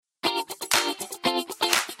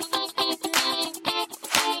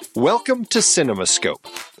Welcome to CinemaScope,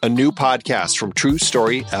 a new podcast from True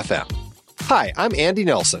Story FM. Hi, I'm Andy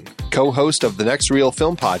Nelson, co-host of the Next Reel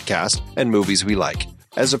Film Podcast and Movies We Like.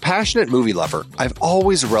 As a passionate movie lover, I've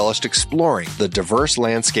always relished exploring the diverse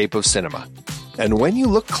landscape of cinema. And when you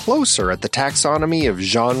look closer at the taxonomy of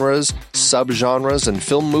genres, subgenres, and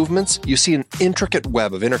film movements, you see an intricate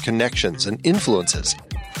web of interconnections and influences.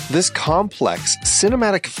 This complex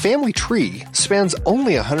cinematic family tree spans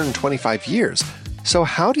only 125 years. So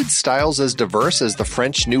how did styles as diverse as the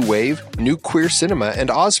French New Wave, New Queer Cinema,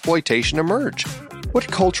 and Ozploitation emerge? What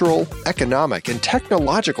cultural, economic, and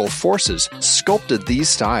technological forces sculpted these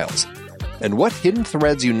styles? And what hidden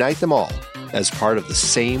threads unite them all as part of the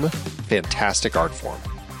same fantastic art form?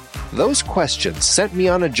 Those questions sent me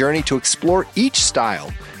on a journey to explore each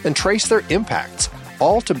style and trace their impacts,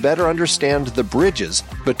 all to better understand the bridges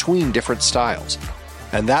between different styles.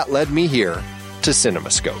 And that led me here to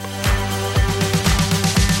CinemaScope.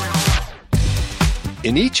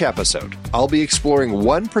 In each episode, I'll be exploring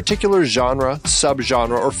one particular genre,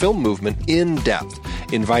 subgenre, or film movement in depth,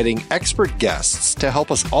 inviting expert guests to help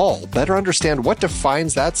us all better understand what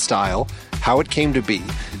defines that style, how it came to be,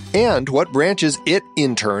 and what branches it,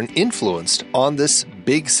 in turn, influenced on this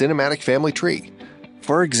big cinematic family tree.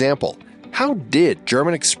 For example, how did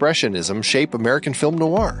German Expressionism shape American film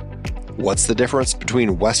noir? What's the difference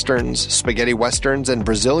between Westerns, spaghetti Westerns, and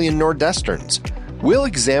Brazilian Nordwesterns? We'll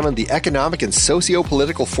examine the economic and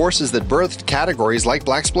socio-political forces that birthed categories like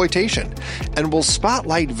blaxploitation, and we'll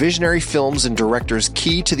spotlight visionary films and directors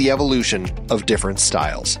key to the evolution of different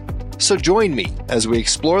styles. So join me as we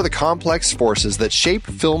explore the complex forces that shape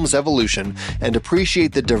film's evolution and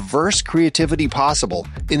appreciate the diverse creativity possible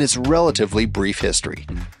in its relatively brief history.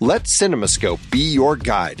 Let CinemaScope be your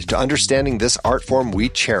guide to understanding this art form we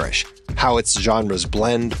cherish, how its genres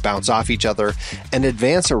blend, bounce off each other, and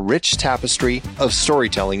advance a rich tapestry of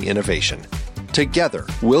storytelling innovation. Together,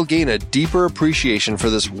 we'll gain a deeper appreciation for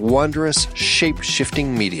this wondrous,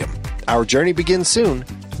 shape-shifting medium. Our journey begins soon.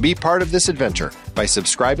 Be part of this adventure by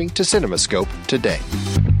subscribing to CinemaScope today.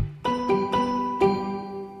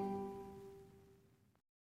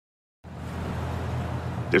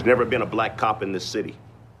 There's never been a black cop in this city.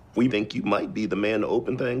 We think you might be the man to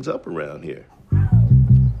open things up around here.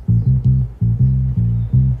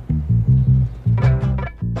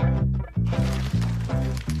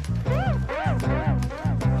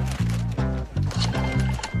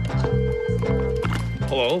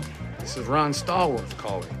 Hello, this is Ron Stallworth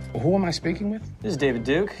calling. Who am I speaking with? This is David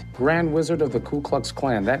Duke. Grand Wizard of the Ku Klux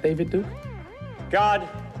Klan. That David Duke? God.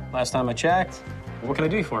 Last time I checked. What can I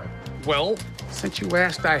do you for? Well, since you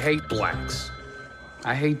asked, I hate blacks.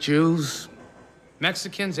 I hate Jews,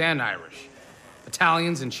 Mexicans and Irish,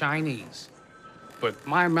 Italians and Chinese. But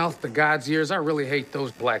my mouth to God's ears, I really hate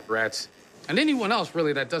those black rats. And anyone else,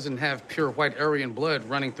 really, that doesn't have pure white Aryan blood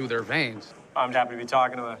running through their veins. I'm happy to be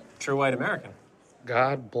talking to a true white American.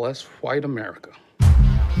 God bless white America.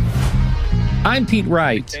 I'm Pete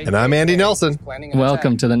Wright. And I'm Andy Nelson.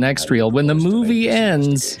 Welcome to the Next Reel. When the movie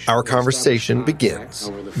ends, Our conversation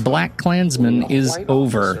begins. BlacKkKlansman is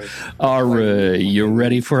over. Are you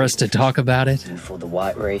ready for us to talk about it? For the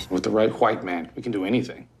white race. With the right white man, we can do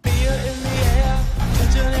anything.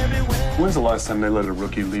 When's the last time they let a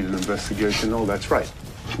rookie lead an investigation? Oh, that's right.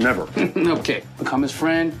 Never. Okay, become his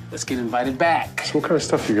friend. Let's get invited back. So what kind of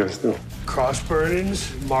stuff you guys do? Cross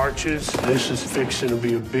burnings, marches. This is fixing to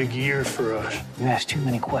be a big year for us. You ask too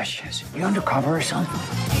many questions. You undercover or something?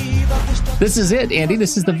 This is it, Andy.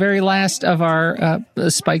 This is the very last of our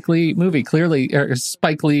Spike Lee movie, clearly, or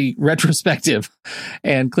Spike Lee retrospective.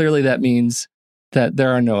 And clearly that means that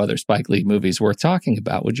there are no other Spike Lee movies worth talking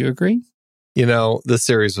about. Would you agree? You know, the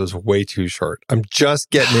series was way too short. I'm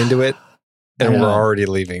just getting into it. And we're already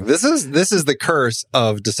leaving. This is the curse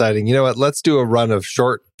of deciding, you know what, let's do a run of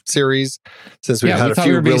short series since we've had a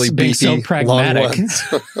few really beefy, long ones.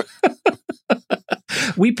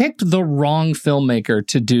 We picked the wrong filmmaker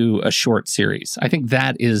to do a short series. I think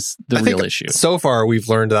that is the real issue. So far, we've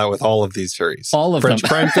learned that with all of these series. All of French them.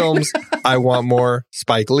 crime films, I want more.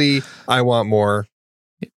 Spike Lee, I want more.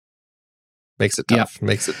 Makes it tough. Yep.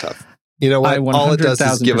 Makes it tough. You know what? All it does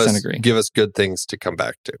is give us good things to come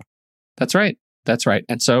back to. That's right. That's right.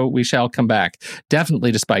 And so we shall come back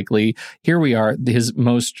definitely to Spike Lee. Here we are, his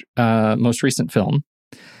most recent film,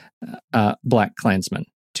 BlacKkKlansman,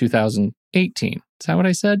 2018. Is that what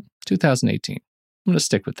I said? 2018. I'm going to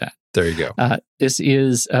stick with that. There you go. This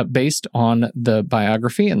is based on the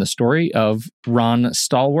biography and the story of Ron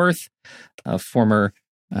Stallworth, a former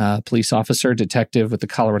police officer, detective with the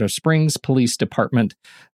Colorado Springs Police Department.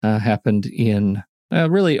 Happened in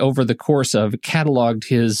really over the course of cataloged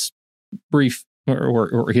his brief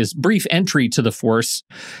or his brief entry to the force,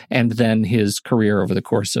 and then his career over the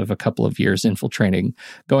course of a couple of years infiltrating,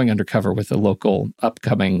 going undercover with a local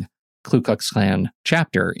upcoming Ku Klux Klan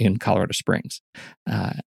chapter in Colorado Springs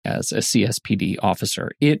as a CSPD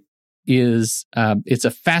officer. It's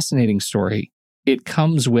a fascinating story. It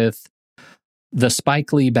comes with the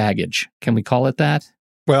Spike Lee baggage. Can we call it that?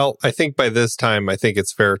 Well, I think by this time, I think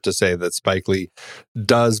it's fair to say that Spike Lee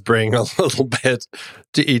does bring a little bit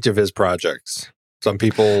to each of his projects. Some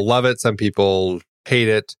people love it, some people hate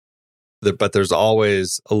it, but there's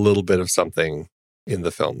always a little bit of something in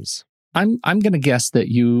the films. I'm going to guess that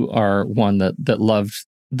you are one that loved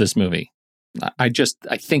this movie. I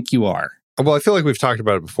think you are. Well, I feel like we've talked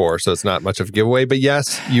about it before, so it's not much of a giveaway, but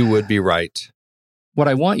yes, you would be right. What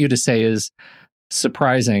I want you to say is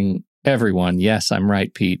surprising everyone. Yes, I'm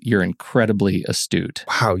right, Pete. You're incredibly astute.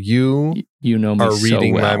 Wow, you know me are so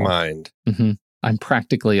reading well. my mind. Mm-hmm. I'm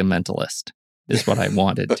practically a mentalist, is what I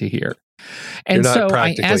wanted to hear. And You're not so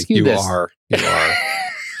practically, I ask you this. You are.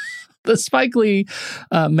 The Spike Lee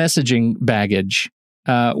messaging baggage.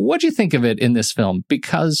 What'd you think of it in this film?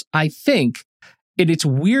 Because I think it's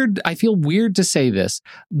weird. I feel weird to say this.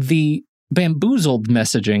 The Bamboozled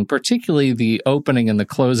messaging, particularly the opening and the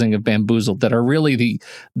closing of Bamboozled, that are really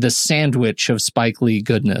the sandwich of Spike Lee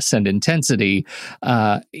goodness and intensity.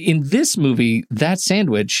 In this movie, that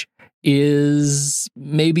sandwich is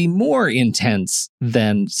maybe more intense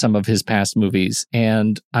than some of his past movies.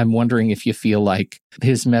 And I'm wondering if you feel like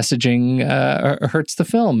his messaging hurts the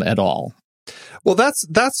film at all. Well,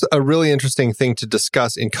 that's a really interesting thing to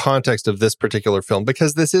discuss in context of this particular film,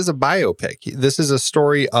 because this is a biopic. This is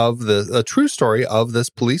a true story of this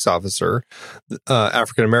police officer,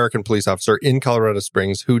 African-American police officer in Colorado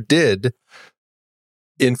Springs, who did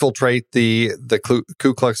infiltrate the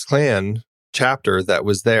Ku Klux Klan chapter that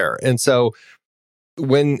was there. And so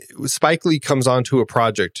when Spike Lee comes onto a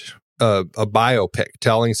project, a biopic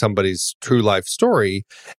telling somebody's true life story,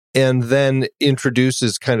 and then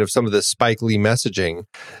introduces kind of some of the Spike Lee messaging,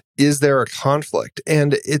 is there a conflict?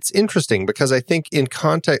 And it's interesting because I think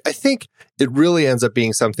it really ends up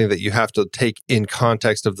being something that you have to take in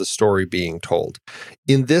context of the story being told.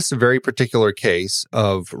 In this very particular case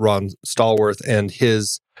of Ron Stallworth and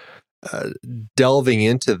his delving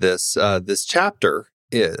into this chapter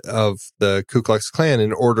of the Ku Klux Klan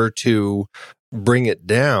in order to bring it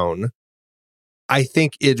down, I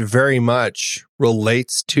think it very much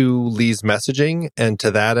relates to Lee's messaging. And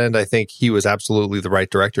to that end, I think he was absolutely the right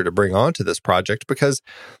director to bring onto this project, because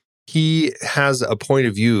he has a point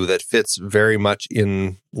of view that fits very much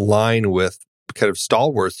in line with kind of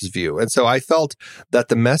Stallworth's view. And so I felt that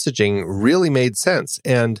the messaging really made sense.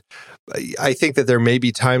 And I think that there may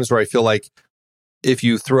be times where I feel like if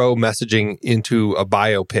you throw messaging into a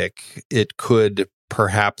biopic, it could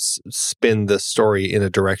perhaps spin the story in a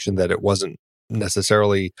direction that it wasn't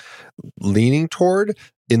necessarily leaning toward.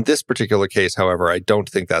 In this particular case, however, I don't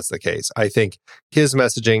think that's the case. I think his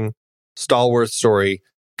messaging, Stallworth's story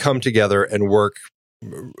come together and work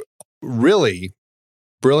really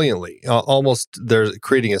brilliantly. Almost they're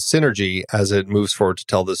creating a synergy as it moves forward to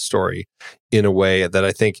tell this story in a way that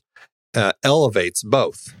I think elevates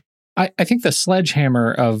both. I think the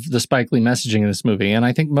sledgehammer of the Spike Lee messaging in this movie, and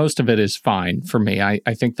I think most of it is fine for me. I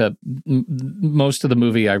think that most of the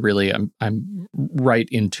movie I'm right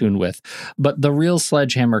in tune with. But the real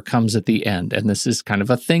sledgehammer comes at the end, and this is kind of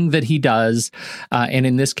a thing that he does. And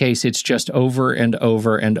in this case, it's just over and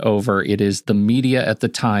over and over. It is the media at the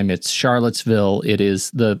time. It's Charlottesville. It is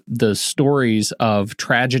the stories of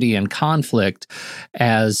tragedy and conflict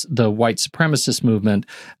as the white supremacist movement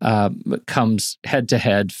comes head to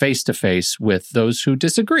head, face to face with those who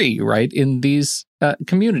disagree, right, in these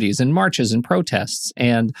communities and marches and protests,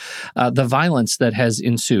 and the violence that has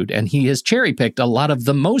ensued. And he has cherry-picked a lot of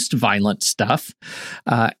the most violent stuff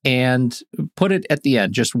and put it at the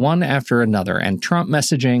end, just one after another, and Trump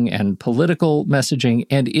messaging and political messaging,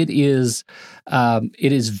 and it is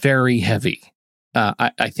very heavy.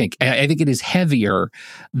 I think it is heavier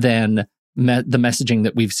than the messaging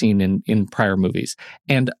that we've seen in prior movies.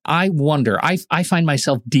 And I wonder, I find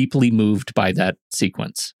myself deeply moved by that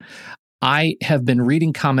sequence. I have been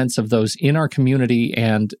reading comments of those in our community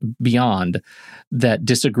and beyond that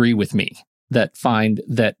disagree with me, that find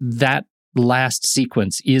that last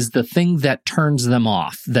sequence is the thing that turns them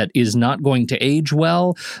off, that is not going to age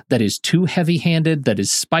well, that is too heavy-handed, that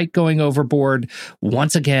is Spike going overboard.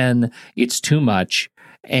 Once again, it's too much.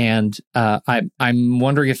 And I'm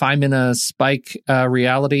wondering if I'm in a Spike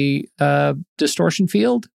reality distortion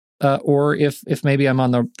field, or if maybe I'm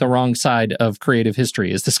on the wrong side of creative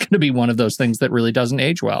history. Is this going to be one of those things that really doesn't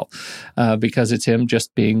age well because it's him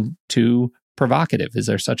just being too provocative. Is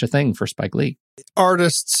there such a thing for Spike Lee?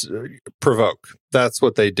 Artists provoke. That's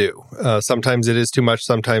what they do. Sometimes it is too much.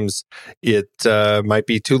 Sometimes it might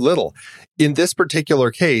be too little. In this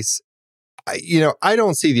particular case, I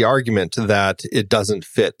don't see the argument that it doesn't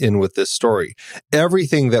fit in with this story.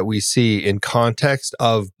 Everything that we see in context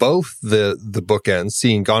of both the bookends,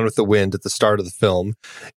 seeing Gone with the Wind at the start of the film,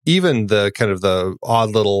 even the kind of the odd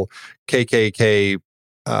little KKK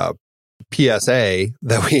PSA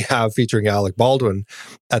that we have featuring Alec Baldwin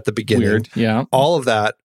at the beginning. Weird, yeah. All of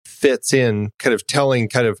that fits in, kind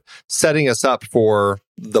of setting us up for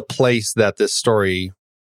the place that this story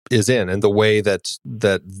is in and the way that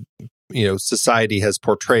society has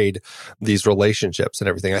portrayed these relationships and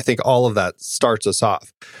everything. I think all of that starts us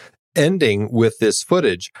off. Ending with this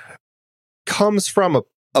footage comes from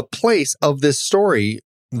a place of this story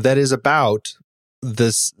that is about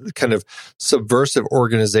this kind of subversive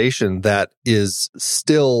organization that is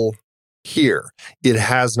still here. It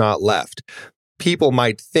has not left. People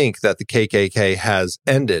might think that the KKK has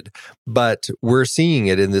ended, but we're seeing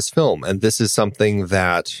it in this film. And this is something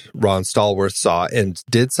that Ron Stallworth saw and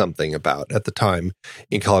did something about at the time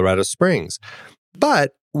in Colorado Springs.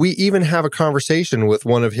 But we even have a conversation with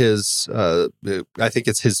one of his, I think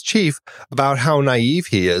it's his chief, about how naive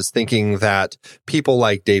he is, thinking that people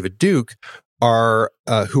like David Duke are,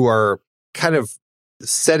 who are kind of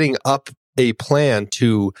setting up a plan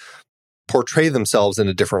to portray themselves in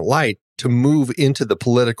a different light, to move into the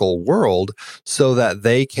political world so that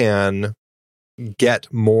they can get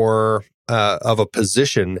more of a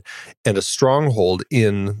position and a stronghold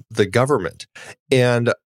in the government.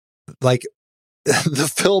 And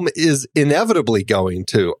the film is inevitably going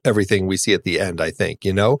to everything we see at the end, I think.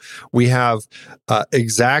 We have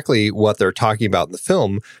exactly what they're talking about in the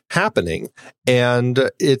film happening, and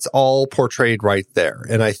it's all portrayed right there.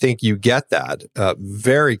 And I think you get that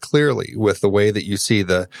very clearly with the way that you see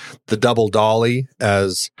the double dolly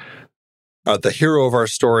as the hero of our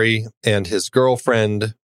story and his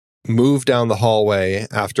girlfriend move down the hallway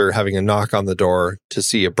after having a knock on the door to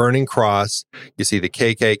see a burning cross. You see the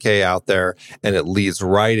KKK out there, and it leads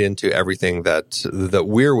right into everything that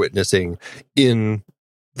we're witnessing in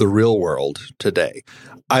the real world today.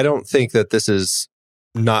 I don't think that this is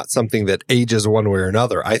not something that ages one way or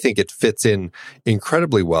another. I think it fits in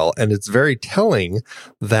incredibly well, and it's very telling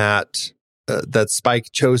that Spike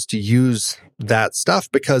chose to use that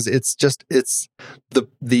stuff, because it's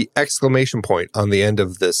the exclamation point on the end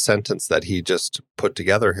of this sentence that he just put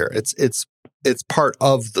together here. It's part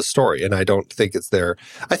of the story, and I don't think it's there.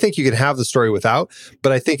 I think you can have the story without,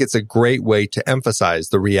 but I think it's a great way to emphasize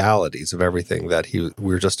the realities of everything that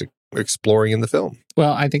we're just exploring in the film.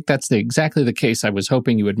 Well, I think that's exactly the case I was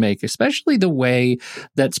hoping you would make, especially the way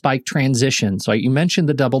that Spike transitions. Like you mentioned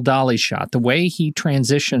the double dolly shot, the way he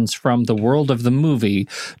transitions from the world of the movie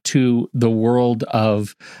to the world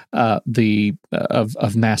of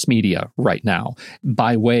of mass media right now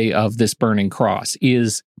by way of this burning cross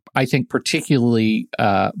is, I think, particularly,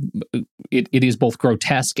 it is both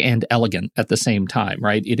grotesque and elegant at the same time,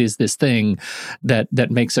 right? It is this thing that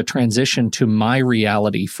makes a transition to my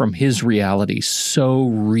reality from his reality so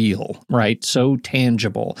real, right? So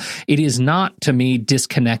tangible. It is not, to me,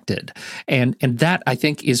 disconnected. And that, I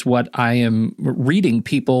think, is what I am reading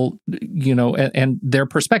people, and their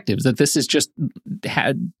perspectives, that this is just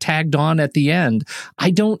tagged on at the end.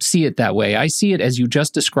 I don't see it that way. I see it as you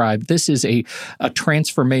just described. This is a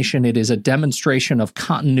transformation. It is a demonstration of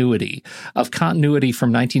continuity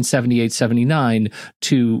from 1978-79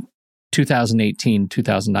 to 2018,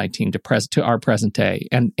 2019 to our present day.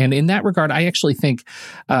 And in that regard, I actually think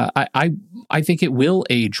I think it will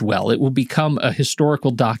age well. It will become a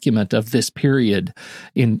historical document of this period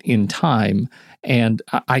in time, and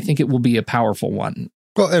I think it will be a powerful one.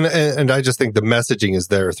 Well, and I just think the messaging is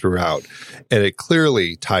there throughout, and it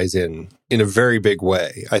clearly ties in a very big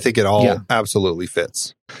way. I think it all absolutely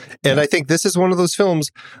fits. And I think this is one of those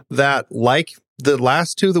films that, like the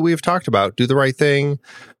last two that we've talked about, Do the Right Thing,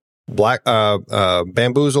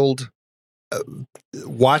 Bamboozled,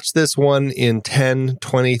 watch this one in 10,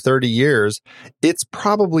 20, 30 years, it's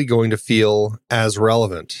probably going to feel as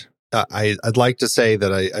relevant. I'd like to say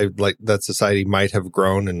that I like that society might have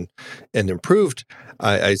grown and improved.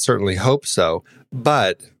 I certainly hope so,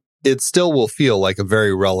 but it still will feel like a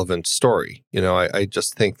very relevant story. I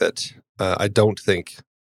just think that I don't think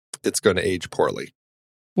it's going to age poorly.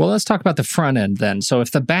 Well, let's talk about the front end then. So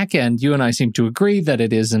if the back end, you and I seem to agree that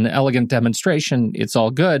it is an elegant demonstration, it's all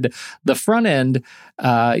good. The front end,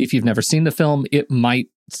 if you've never seen the film, it might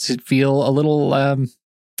feel a little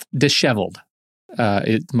disheveled.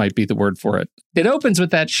 It might be the word for it. It opens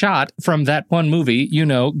with that shot from that one movie,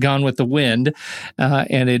 Gone with the Wind,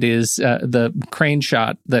 and it is the crane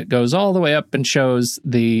shot that goes all the way up and shows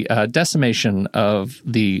the decimation of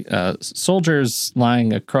the soldiers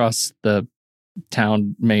lying across the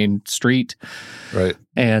town main street. Right.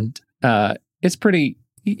 And it's pretty...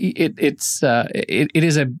 It is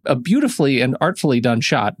a beautifully and artfully done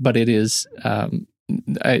shot, but it is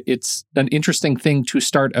it's an interesting thing to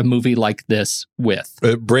start a movie like this with.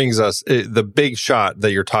 It brings us the big shot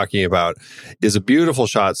that you're talking about is a beautiful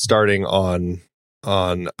shot starting on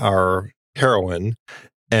our heroine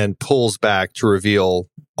and pulls back to reveal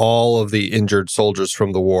all of the injured soldiers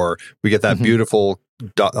from the war. We get that beautiful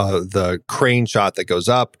the crane shot that goes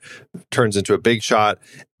up, turns into a big shot,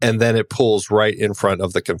 and then it pulls right in front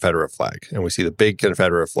of the Confederate flag. And we see the big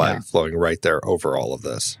Confederate flag flowing right there over all of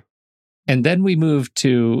this. And then we move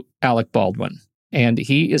to Alec Baldwin, and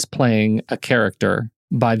he is playing a character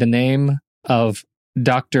by the name of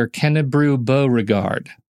Dr. Kennebrew Beauregard.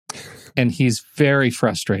 And he's very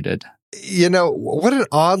frustrated. What an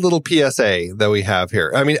odd little PSA that we have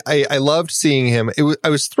here. I mean, I loved seeing him. I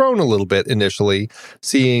was thrown a little bit initially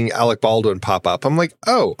seeing Alec Baldwin pop up. I'm like,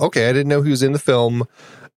 oh, okay, I didn't know he was in the film.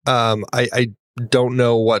 I don't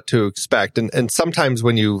know what to expect. And sometimes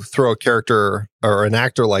when you throw a character or an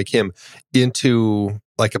actor like him into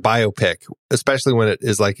like a biopic, especially when it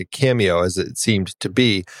is like a cameo, as it seemed to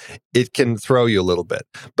be, it can throw you a little bit.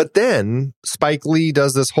 But then Spike Lee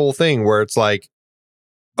does this whole thing where it's like,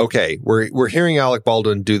 okay, we're hearing Alec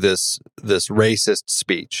Baldwin do this racist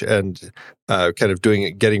speech and kind of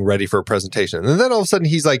getting ready for a presentation. And then all of a sudden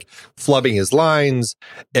he's like flubbing his lines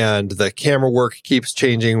and the camera work keeps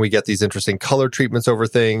changing. We get these interesting color treatments over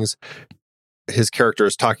things. His character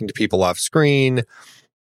is talking to people off screen.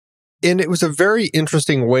 And it was a very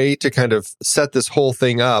interesting way to kind of set this whole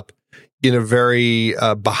thing up in a very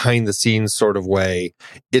behind the scenes sort of way.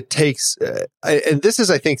 It takes, and this is,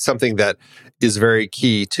 I think, something that is very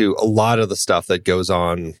key to a lot of the stuff that goes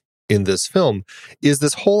on in this film, is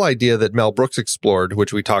this whole idea that Mel Brooks explored,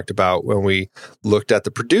 which we talked about when we looked at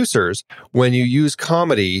the producers, when you use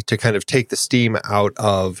comedy to kind of take the steam out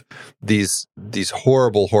of these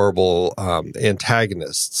horrible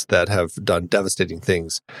antagonists that have done devastating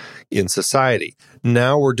things in society.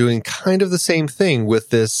 Now we're doing kind of the same thing with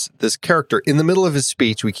this character. In the middle of his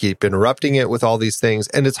speech, we keep interrupting it with all these things,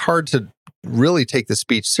 and it's hard to really take the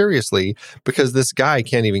speech seriously because this guy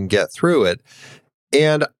can't even get through it.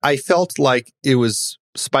 And I felt like it was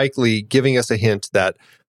Spike Lee giving us a hint that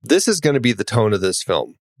this is going to be the tone of this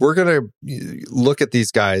film. We're going to look at these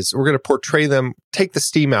guys. We're going to portray them, take the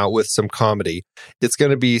steam out with some comedy. It's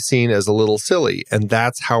going to be seen as a little silly, and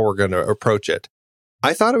that's how we're going to approach it.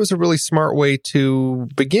 I thought it was a really smart way to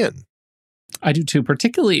begin. I do too,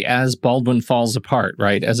 particularly as Baldwin falls apart,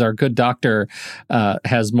 right? As our good doctor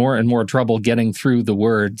has more and more trouble getting through the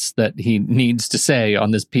words that he needs to say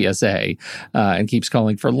on this PSA and keeps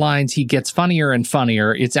calling for lines. He gets funnier and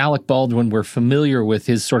funnier. It's Alec Baldwin. We're familiar with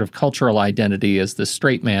his sort of cultural identity as the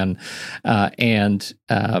straight man. And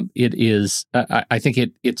it is, I think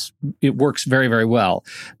it works very, very well.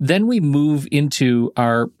 Then we move into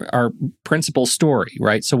our principal story,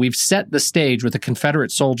 right? So we've set the stage with the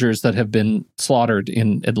Confederate soldiers that have been slaughtered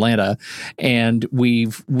in Atlanta, and we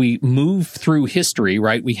move through history,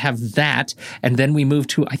 right? We have that, and then we move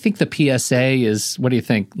to, I think the PSA is, what do you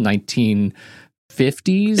think, 1950s?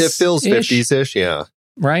 It feels 50s-ish, yeah.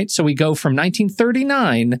 Right? So we go from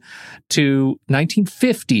 1939 to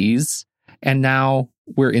 1950s, and now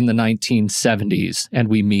we're in the 1970s, and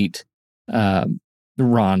we meet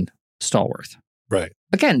Ron Stallworth. Right.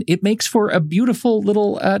 Again, it makes for a beautiful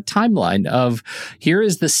little timeline of here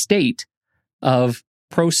is the state of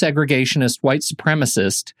pro-segregationist white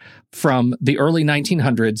supremacist from the early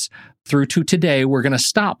 1900s through to today. We're going to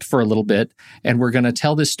stop for a little bit, and we're going to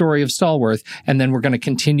tell this story of Stallworth, and then we're going to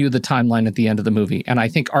continue the timeline at the end of the movie. And I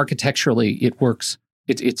think architecturally it works.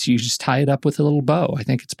 It's you just tie it up with a little bow. I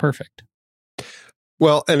think it's perfect.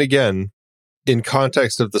 Well, and again, in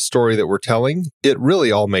context of the story that we're telling, it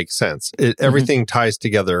really all makes sense. Everything ties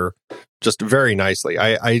together just very nicely.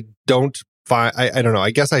 I don't find, I don't know,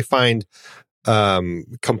 I guess I find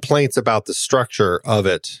complaints about the structure of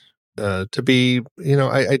it to be,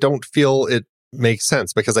 I don't feel it makes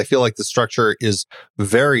sense because I feel like the structure is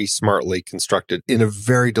very smartly constructed in a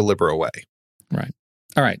very deliberate way. Right.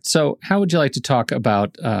 All right. So how would you like to talk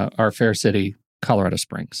about our fair city, Colorado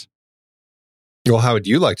Springs? Well, how would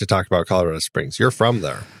you like to talk about Colorado Springs? You're from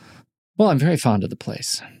there. Well, I'm very fond of the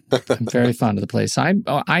place. I'm very fond of the place.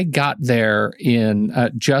 I got there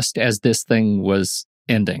in just as this thing was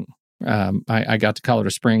ending. I got to Colorado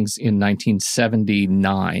Springs in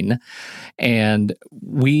 1979, and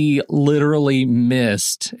we literally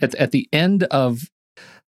missed at the end of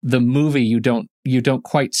the movie. You don't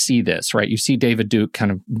quite see this, right? You see David Duke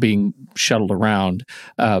kind of being shuttled around,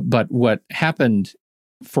 but what happened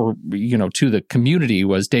to the community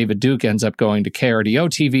was David Duke ends up going to KRDO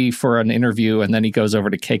TV for an interview, and then he goes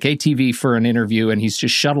over to KKTV for an interview, and he's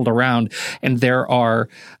just shuttled around, and there are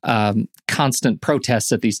constant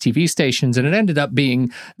protests at these TV stations, and it ended up being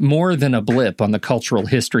more than a blip on the cultural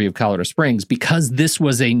history of Colorado Springs because this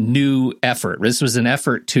was a new effort. This was an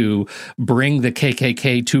effort to bring the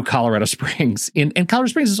KKK to Colorado Springs. And Colorado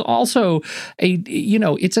Springs is also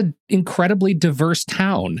it's an incredibly diverse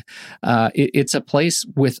town. It's a place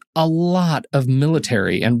with a lot of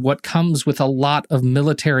military, and what comes with a lot of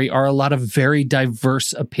military are a lot of very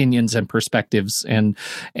diverse opinions and perspectives and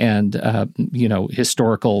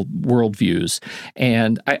historical worldviews.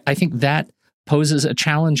 And I think that poses a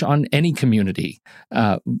challenge on any community.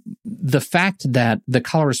 The fact that the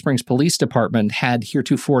Colorado Springs Police Department had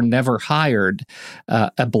heretofore never hired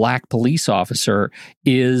a black police officer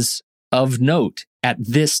is of note at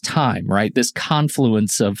this time, right? This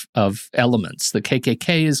confluence of elements. The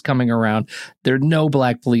KKK is coming around. There are no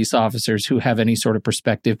black police officers who have any sort of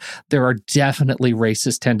perspective. There are definitely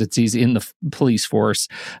racist tendencies in the police force,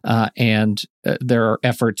 and there are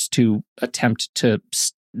efforts to attempt to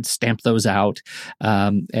stamp those out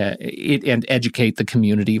and educate the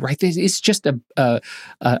community, right? It's just a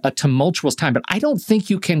tumultuous time, but I don't think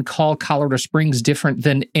you can call Colorado Springs different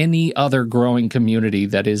than any other growing community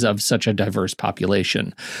that is of such a diverse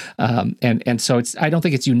population. And so I don't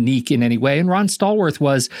think it's unique in any way. And Ron Stallworth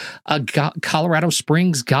was a Colorado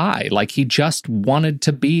Springs guy. Like, he just wanted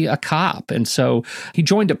to be a cop. And so he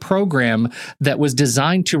joined a program that was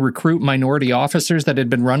designed to recruit minority officers that had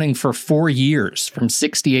been running for 4 years, from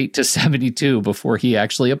 68 to 72 before he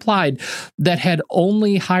actually applied, that had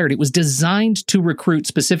only hired, it was designed to recruit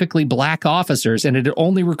specifically black officers, and it had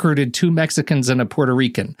only recruited 2 Mexicans and a Puerto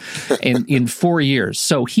Rican in 4 years.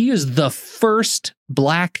 So he is the first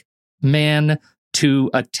black man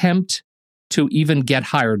to attempt to even get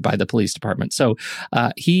hired by the police department. So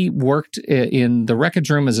he worked in the wreckage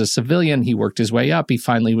room as a civilian. He worked his way up. He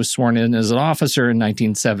finally was sworn in as an officer in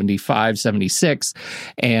 1975, 76,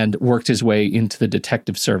 and worked his way into the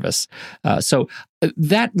detective service. So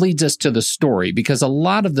that leads us to the story, because a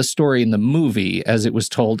lot of the story in the movie, as it was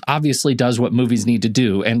told, obviously does what movies need to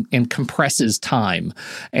do and compresses time.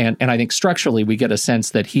 And I think structurally we get a sense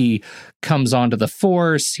that he comes onto the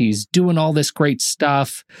force. He's doing all this great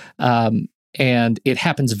stuff. And it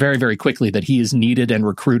happens very, very quickly that he is needed and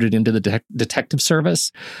recruited into the detective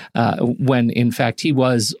service, when in fact he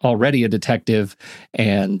was already a detective.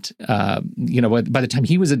 And, by the time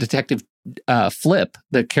he was a detective, Flip,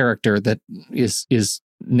 the character that is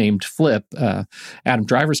named Flip, Adam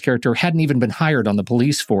Driver's character, hadn't even been hired on the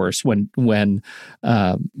police force when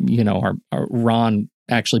our Ron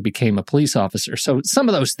actually became a police officer. So some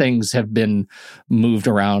of those things have been moved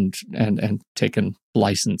around and taken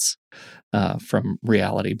license from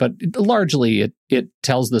reality. But largely, it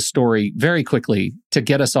tells the story very quickly to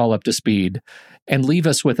get us all up to speed and leave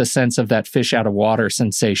us with a sense of that fish out of water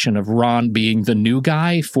sensation of Ron being the new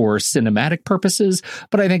guy for cinematic purposes.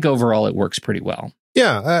 But I think overall it works pretty well.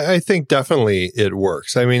 Yeah, I think definitely it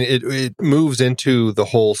works. I mean, it moves into the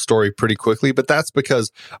whole story pretty quickly, but that's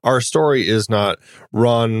because our story is not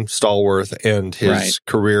Ron Stallworth and his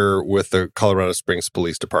career with the Colorado Springs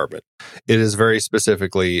Police Department. It is very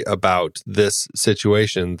specifically about this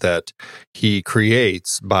situation that he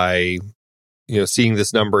creates by seeing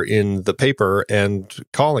this number in the paper and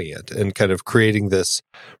calling it and kind of creating this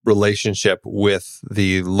relationship with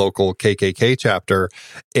the local KKK chapter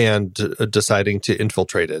and deciding to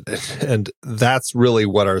infiltrate it. And that's really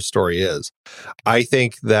what our story is. I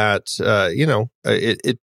think that, I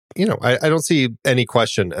don't see any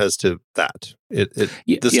question as to that.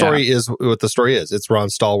 The story is what the story is. It's Ron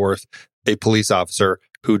Stallworth, a police officer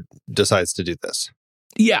who decides to do this.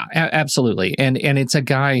 Yeah, absolutely. And it's a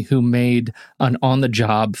guy who made an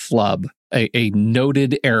on-the-job flub, a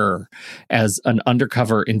noted error as an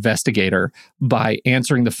undercover investigator by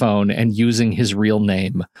answering the phone and using his real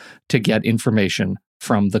name to get information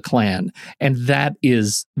from the Klan. And that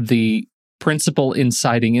is the principal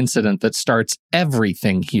inciting incident that starts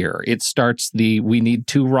everything here. It starts we need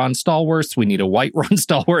 2 Ron Stallworths, we need a white Ron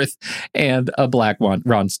Stallworth and a black Ron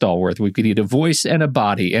Stallworth. We need a voice and a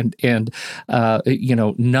body, and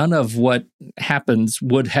none of what happens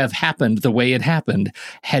would have happened the way it happened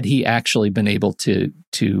had he actually been able to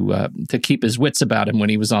keep his wits about him when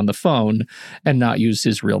he was on the phone and not use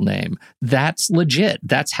his real name. That's legit.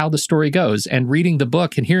 That's how the story goes. And reading the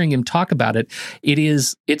book and hearing him talk about it,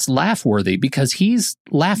 it's laugh worthy because he's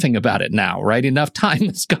laughing about it now, right? Enough time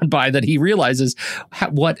has gone by that he realizes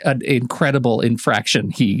what an incredible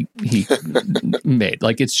infraction he made.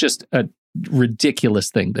 Like, it's just a ridiculous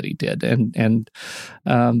thing that he did, and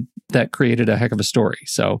that created a heck of a story.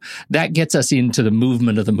 So that gets us into the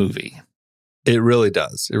movement of the movie. It really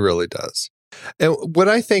does. It really does. And what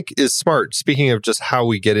I think is smart, speaking of just how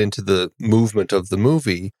we get into the movement of the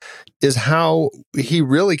movie, is how he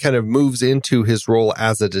really kind of moves into his role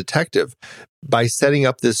as a detective by setting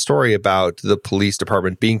up this story about the police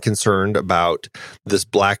department being concerned about this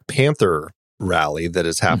Black Panther rally that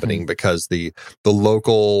is happening because the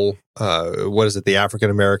local, the African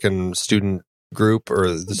American student group, or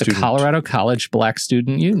the Colorado College Black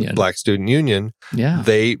Student Union. Yeah.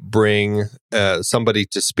 They bring somebody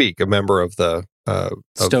to speak, a member of the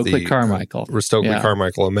Stokely Carmichael.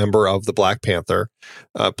 Carmichael, a member of the Black Panthers,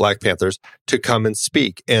 to come and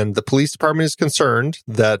speak. And the police department is concerned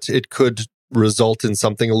that it could result in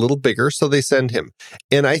something a little bigger, so they send him.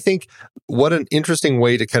 And I think what an interesting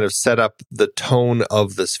way to kind of set up the tone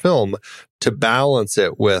of this film, to balance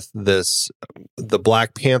it with the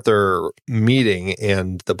Black Panther meeting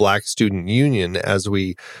and the Black Student Union, as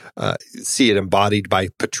we see it embodied by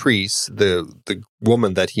Patrice, the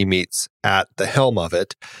woman that he meets at the helm of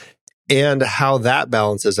it, and how that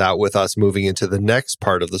balances out with us moving into the next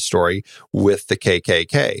part of the story with the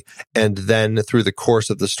KKK. And then through the course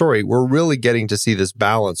of the story, we're really getting to see this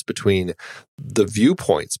balance between the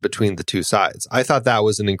viewpoints between the two sides. I thought that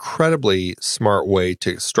was an incredibly smart way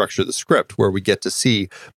to structure the script, where we get to see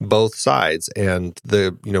both sides and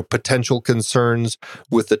the potential concerns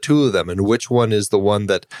with the two of them, and which one is the one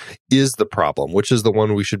that is the problem, which is the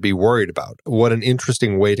one we should be worried about. What an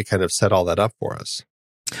interesting way to kind of set all that up for us.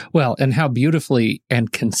 Well, and how beautifully and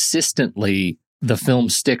consistently the film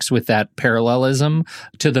sticks with that parallelism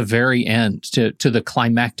to the very end, to the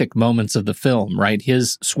climactic moments of the film, right?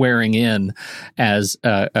 His swearing in as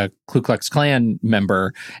a Ku Klux Klan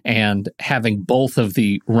member and having both of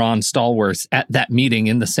the Ron Stallworths at that meeting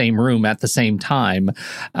in the same room at the same time,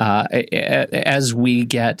 as we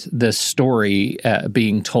get this story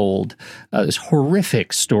being told, this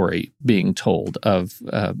horrific story being told of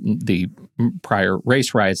the prior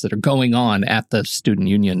race riots that are going on at the student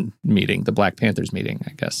union meeting, the Black Panthers meeting,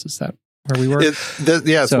 I guess. Is that where we were?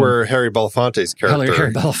 It's where Harry Belafonte's character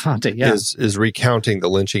Harry Belafonte, is recounting the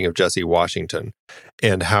lynching of Jesse Washington,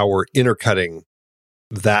 and how we're intercutting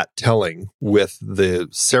that telling with the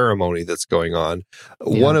ceremony that's going on.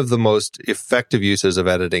 Yeah. One of the most effective uses of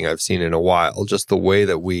editing I've seen in a while, just the way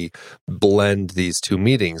that we blend these two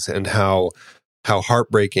meetings, and how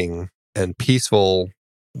heartbreaking and peaceful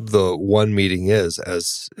the one meeting is,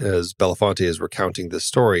 as Belafonte is recounting this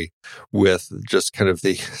story, with just kind of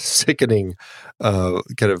the sickening kind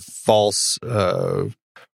of false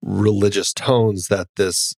religious tones that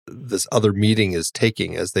this other meeting is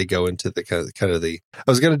taking as they go into the kind of the I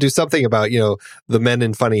was going to do something about the men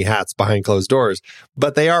in funny hats behind closed doors,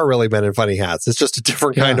 but they are really men in funny hats. It's just a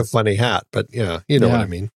different kind of funny hat, but you know what I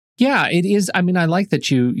mean. Yeah, it is. I mean, I like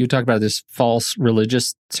that you talk about this false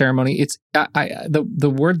religious ceremony. It's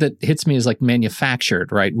the word that hits me is like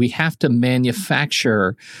manufactured, right? We have to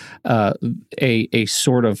manufacture a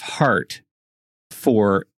sort of heart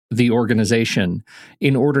for the organization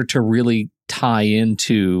in order to really tie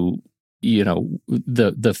into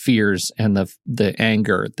the fears and the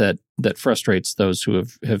anger that frustrates those who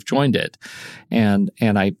have joined it, and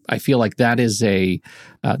I feel like that is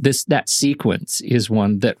that sequence is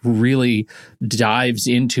one that really dives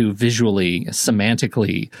into visually,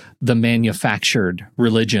 semantically, the manufactured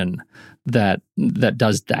religion that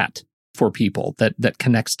does that for people, that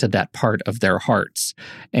connects to that part of their hearts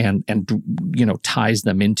and ties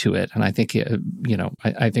them into it. And I think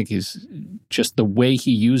I think he's just the way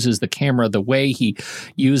he uses the camera, the way he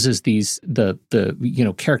uses the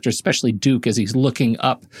characters, especially Duke, as he's looking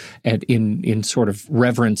up at in sort of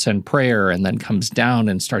reverence and prayer, and then comes down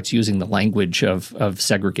and starts using the language of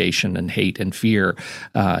segregation and hate and fear,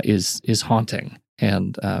 is haunting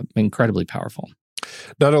and incredibly powerful.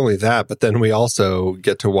 Not only that, but then we also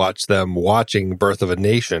get to watch them watching Birth of a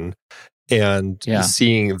Nation, and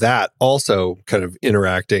seeing that also kind of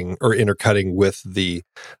interacting or intercutting with the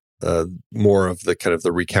more of the kind of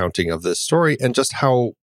the recounting of this story and just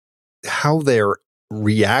how they're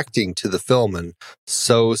reacting to the film and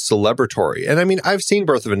so celebratory. And I mean, I've seen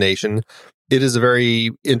Birth of a Nation. It is a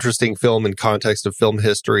very interesting film in context of film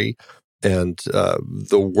history. And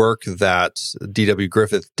the work that D.W.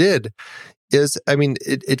 Griffith did is, I mean,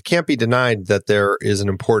 it can't be denied that there is an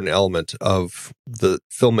important element of the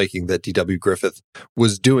filmmaking that D.W. Griffith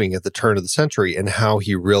was doing at the turn of the century and how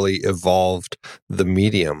he really evolved the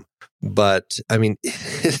medium. But, I mean,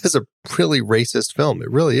 it is a really racist film.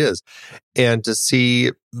 It really is. And to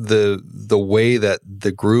see the way that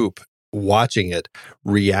the group watching it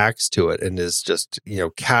reacts to it and is just,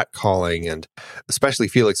 catcalling, and especially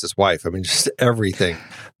Felix's wife. I mean, just everything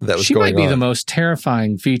that was going on. She might be the most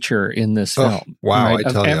terrifying feature in this film. Wow, right?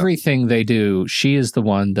 I tell you. Of everything they do, she is the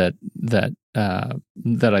one that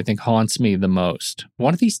I think haunts me the most.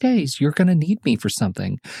 One of these days, you're going to need me for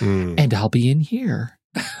something, and I'll be in here.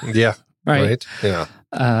 Yeah. Right? Yeah.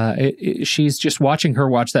 She's just watching her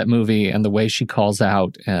watch that movie, and the way she calls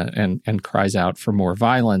out and cries out for more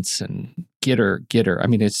violence and get her. I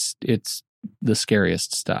mean, it's the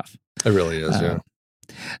scariest stuff. It really is. Yeah.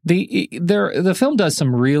 The film does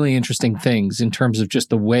some really interesting things in terms of just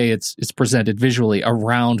the way it's presented visually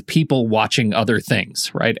around people watching other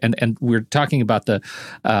things, right? And we're talking about the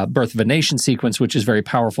Birth of a Nation sequence, which is very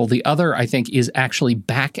powerful. The other, I think, is actually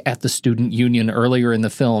back at the student union earlier in the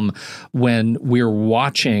film when we're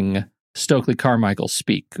watching Stokely Carmichael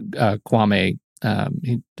speak. Kwame,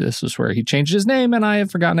 this is where he changed his name, and I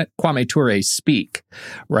have forgotten it. Kwame Ture speak,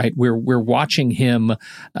 right? We're watching him,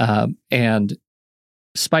 and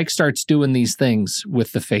Spike starts doing these things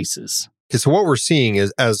with the faces. Okay, so what we're seeing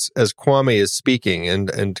is as Kwame is speaking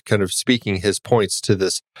and kind of speaking his points to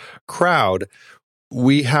this crowd,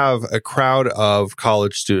 we have a crowd of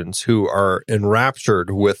college students who are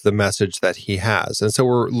enraptured with the message that he has. And so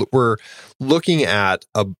we're looking at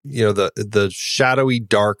the shadowy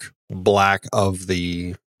dark black of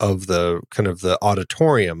the kind of the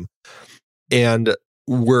auditorium, and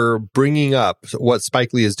we're bringing up what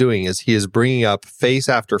Spike Lee is doing is he is bringing up face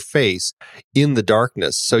after face in the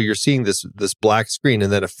darkness. So you're seeing this black screen,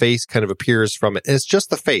 and then a face kind of appears from it. And it's just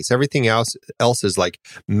the face. Everything else is like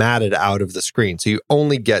matted out of the screen. So you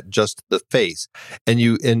only get just the face, and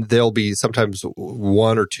there'll be sometimes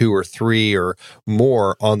one or two or three or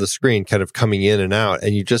more on the screen kind of coming in and out.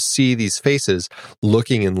 And you just see these faces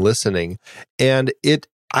looking and listening. And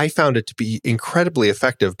I found it to be incredibly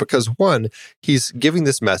effective because, one, he's giving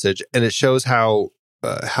this message and it shows how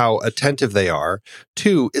attentive they are.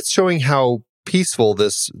 Two, it's showing how peaceful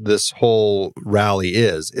this whole rally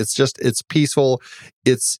is. It's peaceful.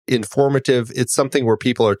 It's informative. It's something where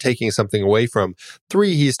people are taking something away from.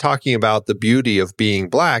 Three, he's talking about the beauty of being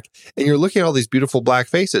black, and you're looking at all these beautiful black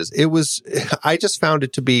faces. I just found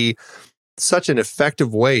it to be such an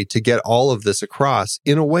effective way to get all of this across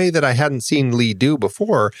in a way that I hadn't seen Lee do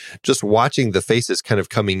before, just watching the faces kind of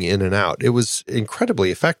coming in and out. It was incredibly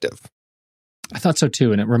effective. I thought so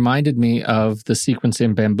too. And it reminded me of the sequence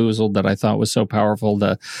in Bamboozled that I thought was so powerful,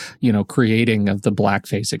 the, creating of the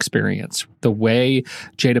blackface experience. The way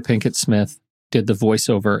Jada Pinkett Smith did the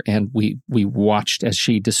voiceover and we watched as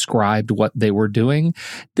she described what they were doing.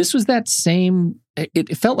 This was that same,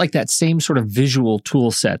 it felt like that same sort of visual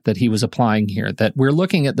tool set that he was applying here, that we're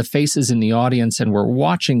looking at the faces in the audience and we're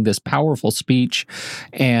watching this powerful speech,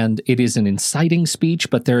 and it is an inciting speech,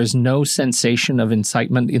 but there is no sensation of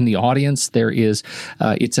incitement in the audience. There is,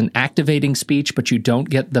 it's an activating speech, but you don't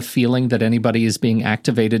get the feeling that anybody is being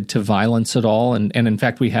activated to violence at all. And in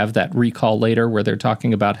fact, we have that recall later where they're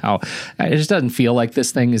talking about how it just doesn't feel like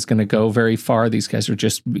this thing is going to go very far. These guys are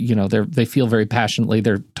just, they feel very passionately,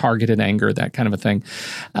 they're targeted anger, that kind of a thing.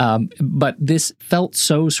 But this felt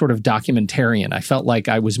so sort of documentarian. I felt like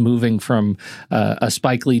I was moving from a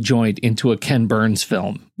Spike Lee joint into a Ken Burns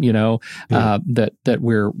film, that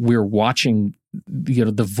we're watching.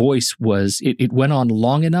 The voice was, it went on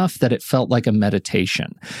long enough that it felt like a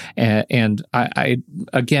meditation. And I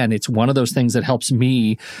again, it's one of those things that helps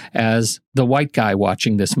me as the white guy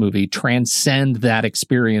watching this movie transcend that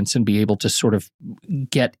experience and be able to sort of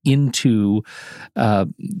get into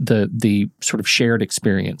the sort of shared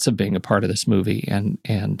experience of being a part of this movie.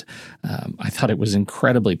 And I thought it was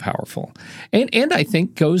incredibly powerful. And I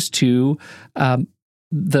think goes to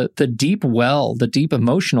the deep well, the deep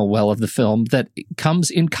emotional well of the film that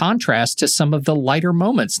comes in contrast to some of the lighter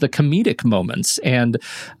moments, the comedic moments. And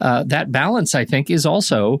that balance, I think, is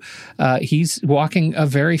also, he's walking a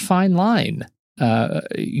very fine line. What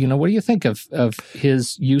do you think of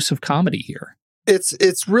his use of comedy here?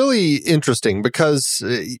 It's really interesting because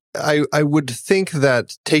I would think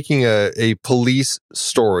that taking a police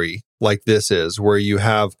story like this is, where you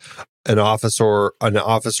have an officer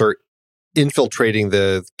infiltrating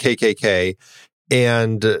the KKK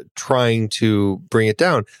and trying to bring it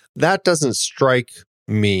down, that doesn't strike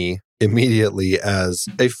me immediately as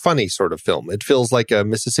a funny sort of film. It feels like a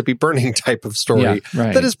Mississippi Burning type of story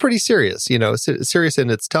that is pretty serious, serious in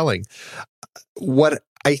its telling. What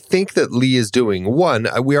I think that Lee is doing, one,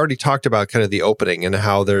 we already talked about kind of the opening and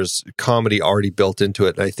how there's comedy already built into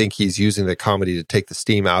it. And I think he's using the comedy to take the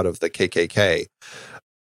steam out of the KKK.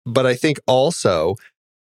 But I think also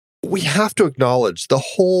we have to acknowledge the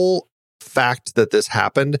whole fact that this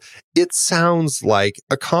happened. It sounds like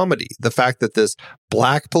a comedy. The fact that this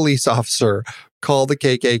black police officer called the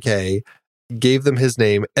KKK, gave them his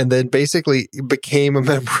name, and then basically became a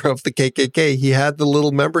member of the KKK. He had the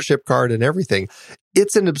little membership card and everything.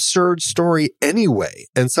 It's an absurd story anyway.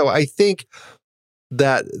 And so I think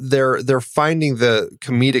that they're finding the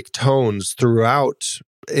comedic tones throughout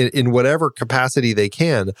in whatever capacity they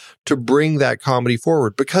can to bring that comedy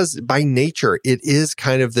forward, because by nature, it is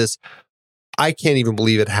kind of this, I can't even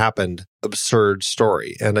believe it happened, absurd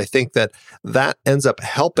story. And I think that ends up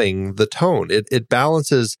helping the tone. It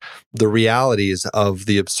balances the realities of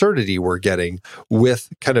the absurdity we're getting with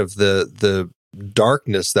kind of the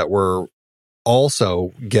darkness that we're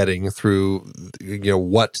also getting through,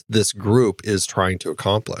 what this group is trying to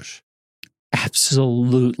accomplish.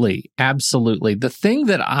 Absolutely. The thing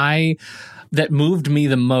that moved me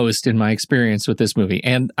the most in my experience with this movie,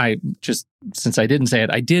 and since I didn't say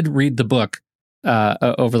it, I did read the book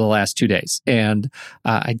over the last 2 days, and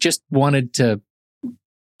I just wanted to,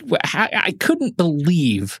 I couldn't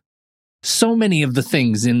believe so many of the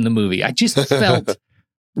things in the movie. I just felt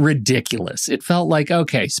ridiculous. It felt like,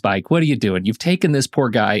 okay, Spike, what are you doing? You've taken this poor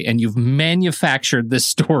guy and you've manufactured this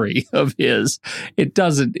story of his.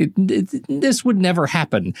 This would never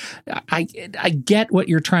happen. I get what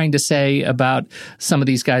you're trying to say about some of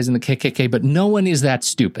these guys in the KKK, but no one is that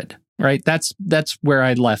stupid, right? That's where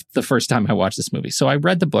I left the first time I watched this movie. So I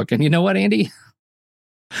read the book, and you know what, Andy?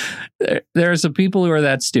 There are some people who are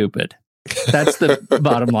that stupid. That's the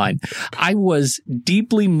bottom line. I was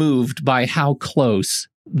deeply moved by how close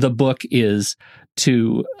the book is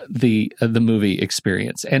to the movie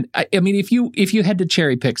experience. And I mean, if you had to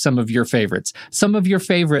cherry pick some of your favorites, some of your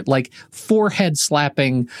favorite like forehead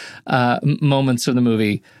slapping moments of the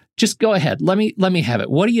movie, just go ahead. Let me have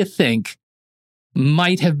it. What do you think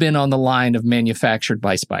might have been on the line of manufactured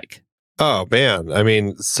by Spike? Oh man, I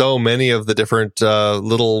mean, so many of the different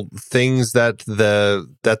little things that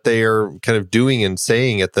they are kind of doing and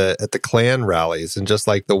saying at the Klan rallies, and just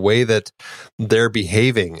like the way that they're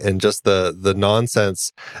behaving, and just the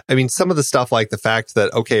nonsense. I mean, some of the stuff like the fact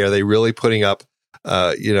that, okay, are they really putting up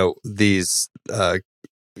these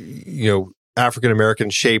African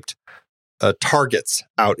American shaped targets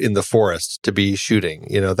out in the forest to be shooting?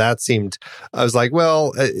 That seemed, I was like,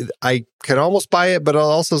 well, I can almost buy it, but I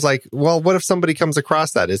also was like, well, what if somebody comes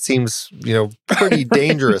across that? It seems, pretty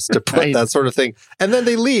dangerous to put that sort of thing. And then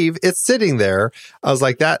they leave, it's sitting there. I was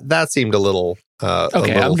like, that seemed a little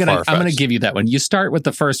okay, I'm gonna give you that one. You start with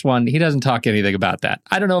the first one. He doesn't talk anything about that.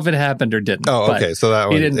 I don't know if it happened or didn't. Oh, okay. So that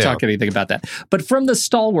one, he didn't talk anything about that. But from the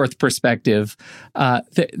Stallworth perspective,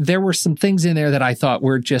 there were some things in there that I thought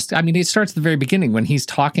were just. I mean, it starts at the very beginning when he's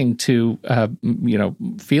talking to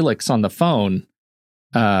Felix on the phone,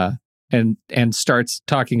 and starts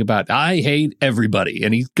talking about, I hate everybody,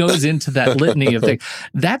 and he goes into that litany of things.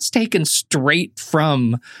 That's taken straight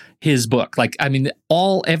from his book. Like, I mean, the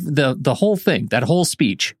whole thing, that whole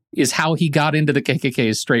speech is how he got into the KKK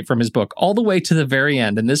is straight from his book, all the way to the very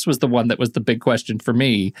end. And this was the one that was the big question for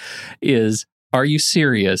me is, are you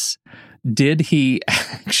serious? Did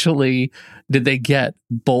they get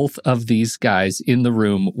both of these guys in the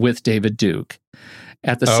room with David Duke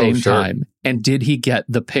at the same time? And did he get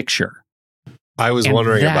the picture? I was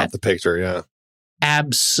wondering about the picture, yeah.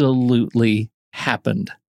 Absolutely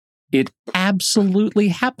happened. It absolutely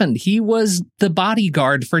happened. He was the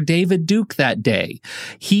bodyguard for David Duke that day.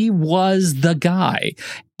 He was the guy.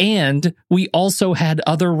 And we also had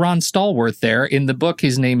other Ron Stallworth there. In the book,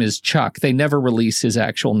 his name is Chuck. They never release his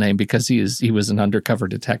actual name because he was an undercover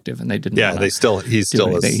detective, and they didn't. Yeah, he's still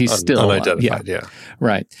unidentified. Yeah,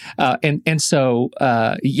 right. And so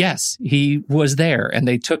yes, he was there, and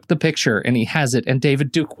they took the picture, and he has it. And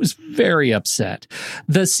David Duke was very upset.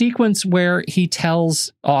 The sequence where he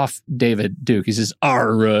tells off David Duke, he says,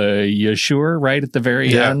 "Are you sure?" Right at the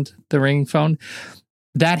very end, the ringing phone.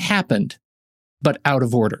 That happened, but out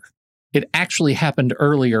of order. it actually happened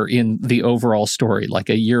earlier in the overall story, like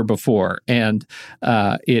a year before, and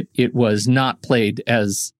it was not played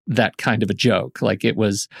as that kind of a joke. Like it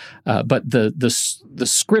was, but the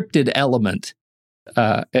scripted element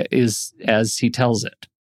is as he tells it.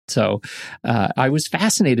 So I was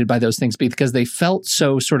fascinated by those things because they felt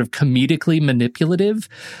so sort of comedically manipulative,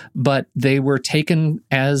 but they were taken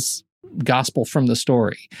as gospel from the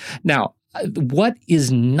story. Now, what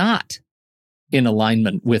is not in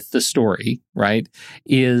alignment with the story, right,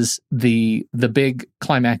 is the big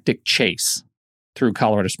climactic chase through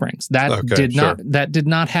Colorado Springs. That did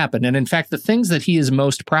not happen. And in fact, the things that he is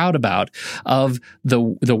most proud about of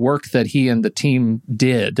the work that he and the team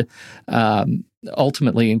did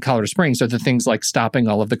ultimately in Colorado Springs are the things like stopping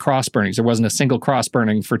all of the cross burnings. There wasn't a single cross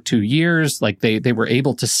burning for 2 years. Like they were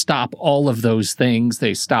able to stop all of those things.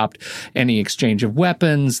 They stopped any exchange of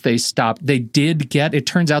weapons. They did get, it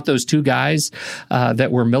turns out those 2 guys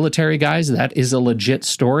that were military guys, that is a legit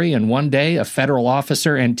story. And one day a federal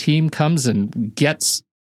officer and team comes and gets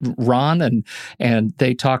Ron, and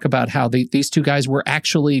they talk about how these 2 guys were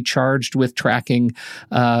actually charged with tracking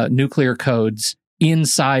nuclear codes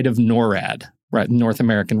inside of NORAD, right, North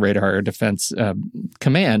American Radar Defense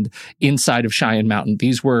Command, inside of Cheyenne Mountain.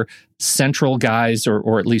 These were central guys,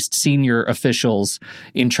 or at least senior officials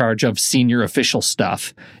in charge of senior official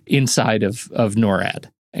stuff inside of NORAD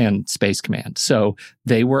and Space Command. So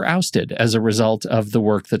they were ousted as a result of the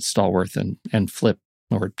work that Stallworth and Flip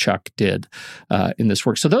or Chuck did in this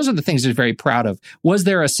work. So those are the things he's very proud of. Was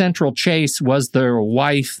there a central chase? Was there a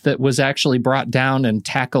wife that was actually brought down and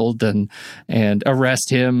tackled and arrest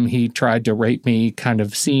him? He tried to rape me kind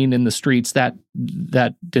of scene in the streets. That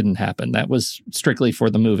didn't happen. That was strictly for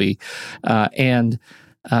the movie. I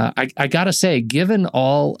got to say, given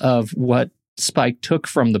all of what Spike took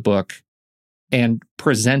from the book and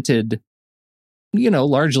presented,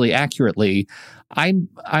 largely accurately,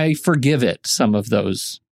 I forgive it, some of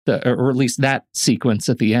those, or at least that sequence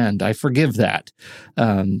at the end. I forgive that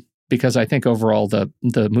because I think overall the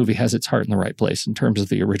movie has its heart in the right place in terms of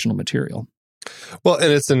the original material. Well,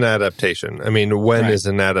 and it's an adaptation. I mean, when is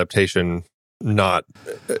an adaptation not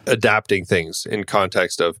adapting things in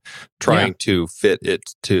context of trying to fit it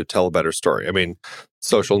to tell a better story? I mean,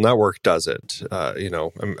 Social Network does it.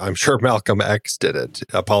 I'm sure Malcolm X did it.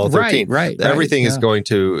 Apollo 13. Right. Everything is going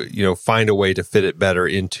to, find a way to fit it better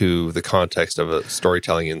into the context of a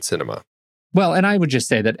storytelling in cinema. Well, and I would just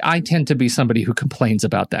say that I tend to be somebody who complains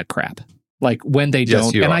about that crap. Like when they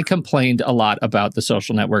don't, and I complained a lot about The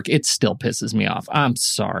Social Network. It still pisses me off. I'm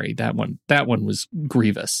sorry. That one was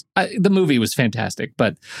grievous. The movie was fantastic,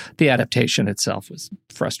 but the adaptation itself was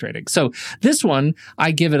frustrating. So this one, I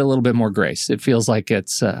give it a little bit more grace. It feels like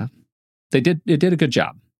it did a good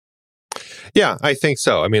job. Yeah, I think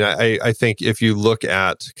so. I mean, I think if you look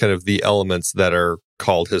at kind of the elements that are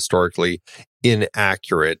called historically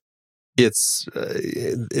inaccurate, it's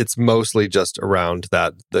mostly just around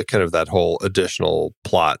that whole additional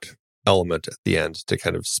plot element at the end to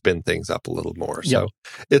kind of spin things up a little more. So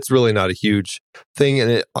it's really not a huge thing.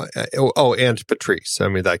 And and Patrice, I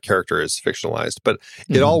mean, that character is fictionalized, but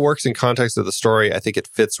it all works in context of the story. I think it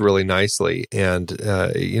fits really nicely. And,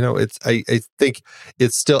 I think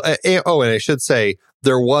it's still, and I should say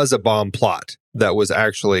there was a bomb plot that was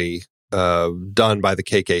actually done by the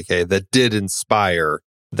KKK that did inspire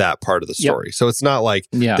that part of the story. So it's not like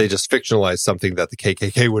they just fictionalized something that the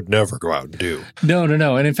KKK would never go out and do. No.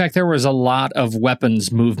 And in fact, there was a lot of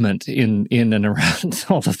weapons movement in and around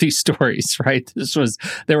all of these stories, right?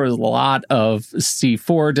 There was a lot of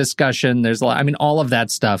C4 discussion. There's a lot, I mean, all of that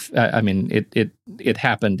stuff. It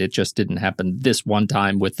happened. It just didn't happen this one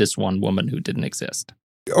time with this one woman who didn't exist.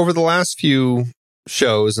 Over the last few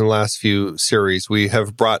shows and last few series, we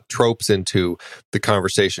have brought tropes into the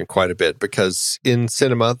conversation quite a bit because in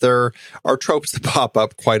cinema, there are tropes that pop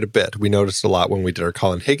up quite a bit. We noticed a lot when we did our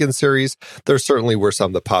Colin Higgins series. There certainly were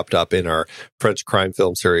some that popped up in our French crime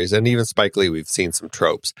film series, and even Spike Lee, we've seen some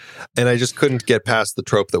tropes. And I just couldn't get past the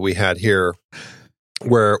trope that we had here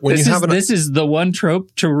where when this is the one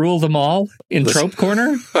trope to rule them all in Trope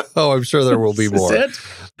Corner? Oh, I'm sure there will be more.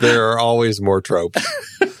 There are always more tropes.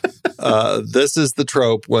 This is the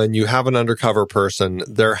trope when you have an undercover person,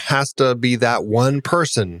 there has to be that one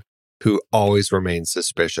person who always remains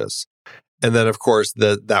suspicious. And then, of course,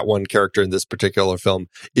 that one character in this particular film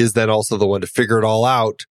is then also the one to figure it all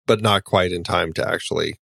out, but not quite in time to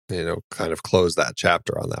actually, kind of close that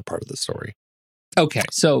chapter on that part of the story. Okay,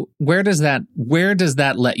 so where does that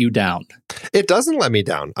let you down? It doesn't let me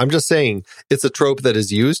down. I'm just saying it's a trope that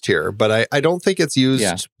is used here, but I don't think it's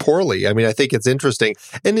used poorly. I mean, I think it's interesting,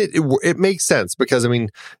 and it makes sense because, I mean,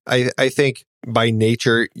 I think by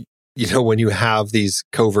nature when you have these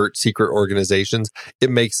covert secret organizations, it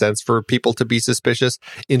makes sense for people to be suspicious.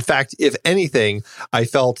 In fact, if anything, I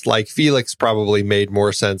felt like Felix probably made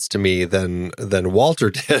more sense to me than Walter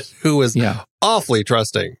did, who was awfully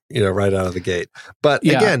trusting, right out of the gate. But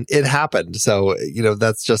again, it happened. So,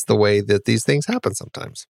 that's just the way that these things happen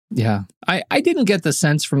sometimes. Yeah. I didn't get the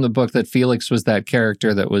sense from the book that Felix was that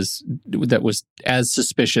character that was as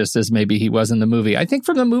suspicious as maybe he was in the movie. I think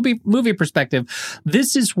from the movie perspective,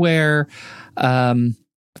 this is where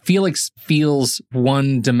Felix feels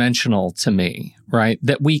one-dimensional to me, right?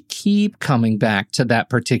 That we keep coming back to that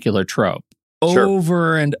particular trope.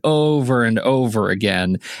 Over and over and over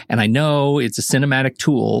again. And I know it's a cinematic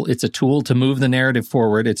tool. It's a tool to move the narrative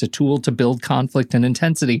forward. It's a tool to build conflict and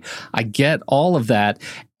intensity. I get all of that.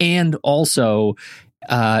 And also,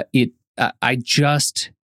 I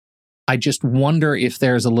just wonder if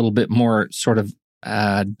there's a little bit more sort of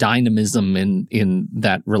dynamism in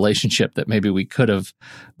that relationship that maybe we could have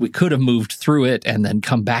moved through it and then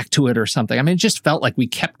come back to it or something. I mean, it just felt like we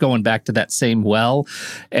kept going back to that same well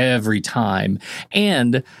every time,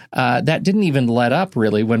 and that didn't even let up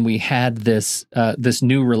really when we had this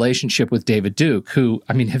new relationship with David Duke. Who,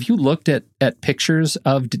 I mean, have you looked at pictures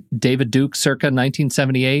of David Duke circa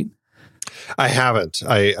 1978? I haven't.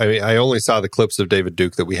 I only saw the clips of David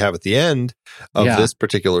Duke that we have at the end of this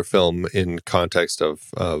particular film in context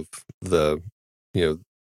of the,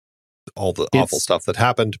 all the awful stuff that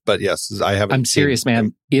happened. But yes, I haven't. I'm serious,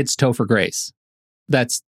 man. It's Topher Grace.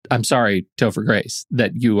 I'm sorry, Topher Grace,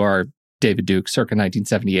 that you are David Duke circa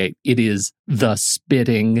 1978. It is the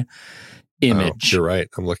spitting image. Oh, you're right.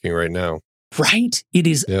 I'm looking right now. Right? It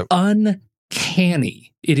is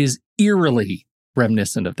uncanny. It is eerily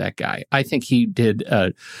reminiscent of that guy. I think he did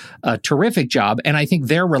a terrific job, and I think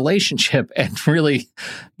their relationship and really,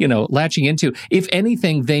 latching into, if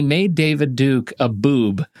anything, they made David Duke a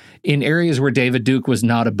boob in areas where David Duke was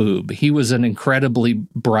not a boob. He was an incredibly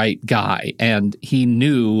bright guy, and he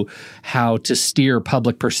knew how to steer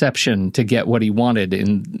public perception to get what he wanted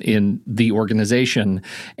in the organization.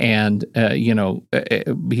 And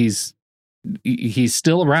he's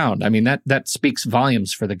still around. I mean, that speaks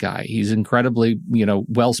volumes for the guy. He's incredibly,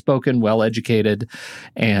 well-spoken, well-educated,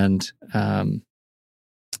 and that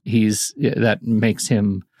makes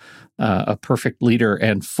him a perfect leader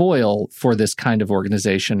and foil for this kind of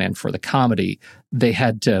organization and for the comedy. They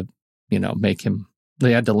had to,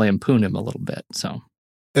 they had to lampoon him a little bit. So,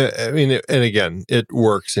 I mean, and again, it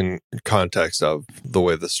works in context of the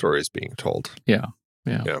way the story is being told. Yeah.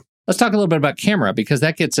 Let's talk a little bit about camera, because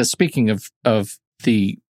that gets us, speaking of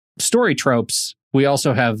the story tropes, we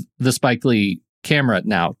also have the Spike Lee camera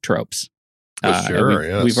now tropes.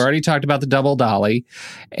 We've already talked about the double dolly,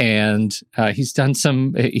 and he's done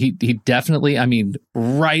some, he definitely, I mean,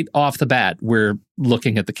 right off the bat, we're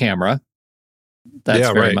looking at the camera.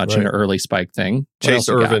 That's very much an early Spike thing. Chase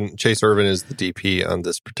Irvin is the DP on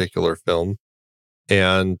this particular film.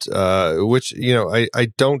 And which, I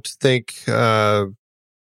don't think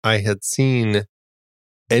I had seen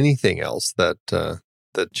anything else that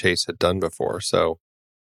Chase had done before. So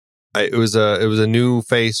it was a new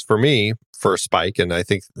face for me for Spike, and I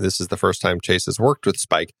think this is the first time Chase has worked with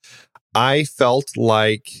Spike. I felt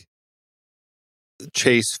like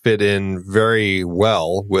Chase fit in very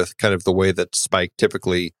well with kind of the way that Spike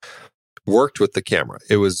typically worked with the camera.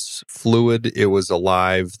 It was fluid. It was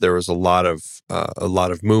alive. There was a lot of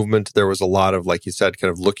movement. There was a lot of, like you said,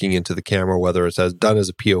 kind of looking into the camera, whether it's done as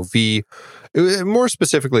a POV. More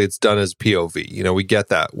specifically, it's done as POV. We get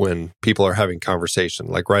that when people are having conversation,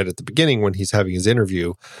 like right at the beginning when he's having his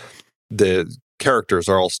interview, the characters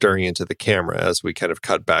are all staring into the camera as we kind of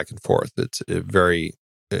cut back and forth. It's a very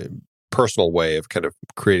personal way of kind of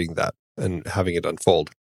creating that and having it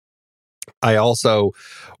unfold. I also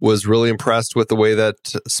was really impressed with the way that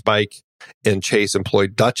Spike and Chase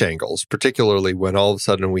employed Dutch angles, particularly when all of a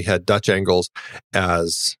sudden we had Dutch angles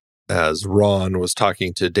as Ron was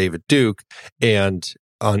talking to David Duke, and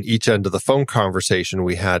on each end of the phone conversation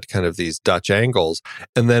we had kind of these Dutch angles,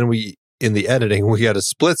 and then in the editing we had a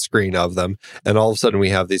split screen of them, and all of a sudden we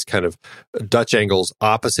have these kind of Dutch angles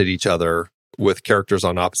opposite each other with characters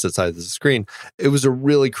on opposite sides of the screen. It was a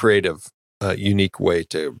really creative, unique way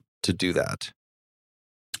to do that.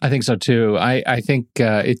 I think so too. I think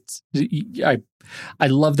I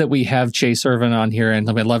love that we have Chase Irvin on here, and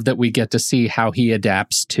I love that we get to see how he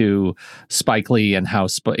adapts to Spike Lee and how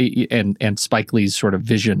and Spike Lee's sort of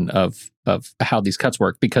vision of how these cuts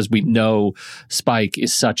work, because we know Spike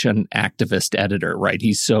is such an activist editor, right?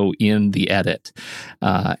 He's so in the edit,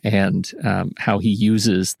 and how he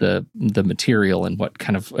uses the material and what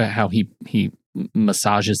kind of how he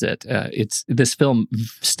massages it. This film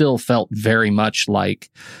still felt very much like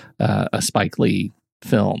a Spike Lee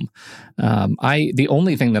film. The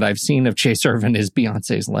only thing that I've seen of Chase Irvin is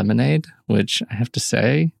Beyonce's Lemonade, which I have to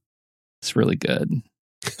say, it's really good.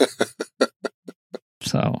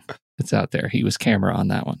 So it's out there. He was camera on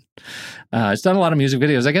that one. He's done a lot of music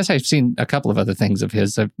videos. I guess I've seen a couple of other things of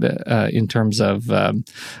his in terms of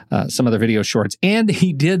some other video shorts. And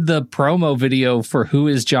he did the promo video for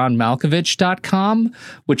whoisjohnmalkovich.com,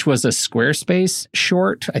 which was a Squarespace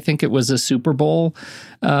short. I think it was a Super Bowl,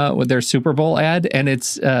 with their Super Bowl ad. And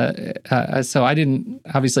it's so I didn't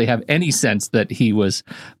obviously have any sense that he was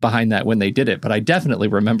behind that when they did it, but I definitely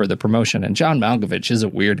remember the promotion. And John Malkovich is a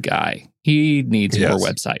weird guy. He needs more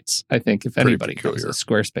websites. I think if anybody goes to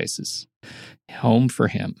Squarespace is home for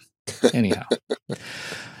him. Anyhow.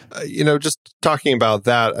 Just talking about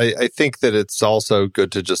that, I think that it's also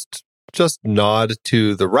good to just nod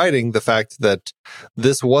to the writing, the fact that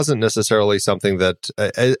this wasn't necessarily something that,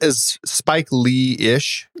 as Spike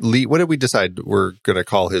Lee-ish, what did we decide we're going to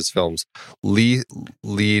call his films? Lee,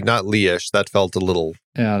 not Lee-ish. That felt a little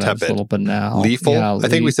tepid. That's a little banal. Leaful? Yeah, I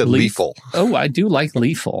think we said Leaful. Oh, I do like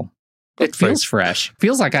Leaful. It feels fresh.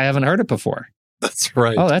 Feels like I haven't heard it before. That's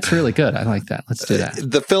right. Oh, that's really good. I like that. Let's do that.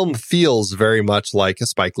 The film feels very much like a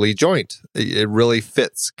Spike Lee joint. It really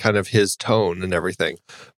fits kind of his tone and everything.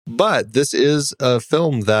 But this is a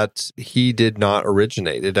film that he did not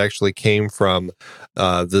originate. It actually came from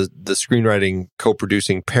the screenwriting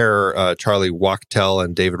co-producing pair, Charlie Wachtel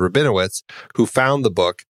and David Rabinowitz, who found the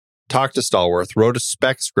book, talked to Stallworth, wrote a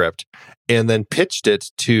spec script, and then pitched it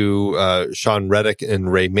to Sean Reddick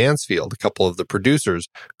and Ray Mansfield, a couple of the producers,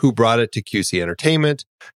 who brought it to QC Entertainment,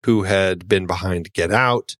 who had been behind Get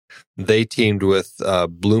Out. They teamed with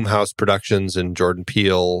Blumhouse Productions and Jordan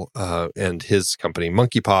Peele and his company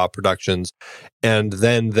Monkey Paw Productions, and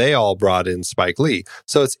then they all brought in Spike Lee.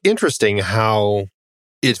 So it's interesting how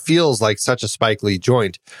it feels like such a Spike Lee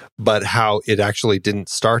joint, but how it actually didn't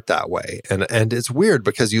start that way. And it's weird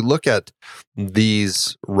because you look at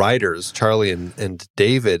these writers, Charlie and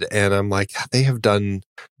David, and I'm like, they have done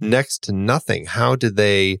next to nothing. How did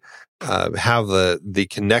they have the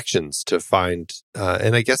connections to find?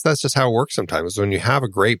 And I guess that's just how it works sometimes. When you have a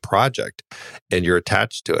great project and you're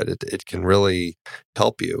attached to it, it can really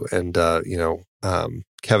help you. And,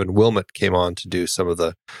 Kevin Wilmot came on to do some of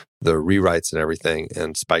the rewrites and everything.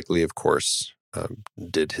 And Spike Lee, of course,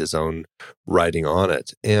 did his own writing on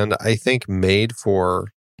it. And I think made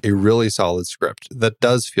for a really solid script that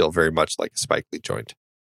does feel very much like a Spike Lee joint.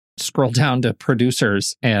 Scroll down to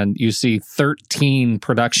producers and you see 13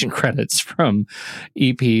 production credits, from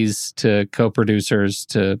EPs to co-producers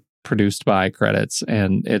to produced by credits.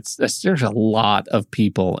 And there's a lot of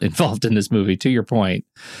people involved in this movie, to your point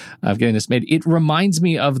of getting this made. It reminds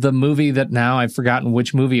me of the movie that now I've forgotten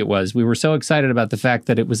which movie it was. We were so excited about the fact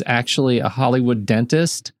that it was actually a Hollywood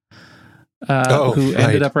dentist who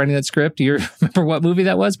ended up writing that script. Do you remember what movie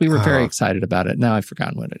that was? We were very excited about it. Now I've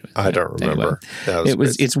forgotten what it was. I don't remember. Anyway,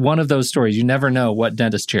 it's one of those stories. You never know what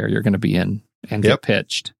dentist chair you're going to be in and get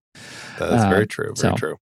pitched. That is very true. Very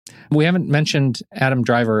true. We haven't mentioned Adam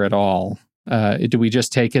Driver at all. Do we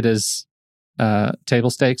just take it as table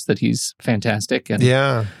stakes that he's fantastic? And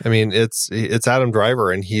yeah, I mean, it's Adam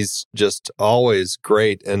Driver, and he's just always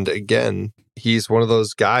great. And again, he's one of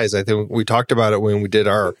those guys. I think we talked about it when we did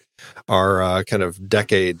our kind of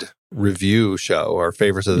decade review show, our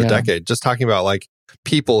favorites of the decade, just talking about like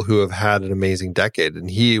people who have had an amazing decade. And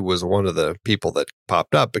he was one of the people that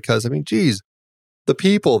popped up because, I mean, geez, the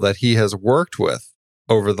people that he has worked with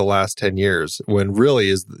over the last 10 years, when really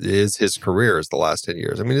is his career is the last 10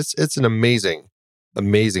 years. I mean, it's an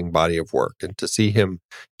amazing body of work. And to see him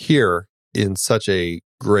here in such a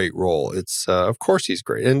great role, it's of course he's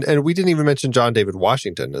great. And we didn't even mention John David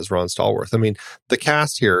Washington as Ron Stallworth. I mean, the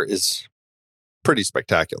cast here is pretty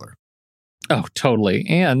spectacular. Oh, totally.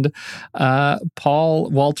 And Paul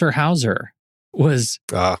Walter Hauser was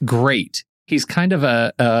great. He's kind of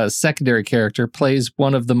a secondary character, plays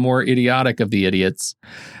one of the more idiotic of the idiots.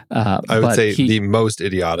 I would say the most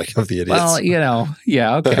idiotic of the idiots. Well,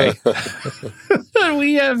 okay.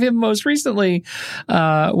 We have him most recently,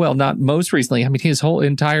 not most recently. I mean, his whole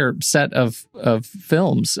entire set of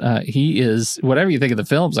films. He is, whatever you think of the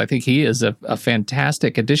films, I think he is a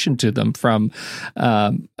fantastic addition to them. From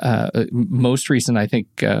most recent, I think,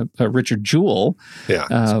 Richard Jewell. Yeah,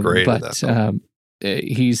 it's great in that film.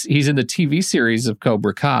 He's in the TV series of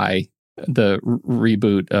Cobra Kai, the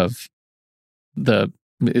reboot of the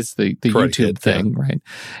it's the Karate YouTube Kid, thing, right?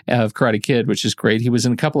 Of Karate Kid, which is great. He was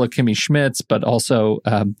in a couple of Kimmy Schmidt's, but also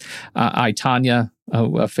I, Tonya,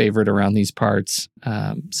 a favorite around these parts.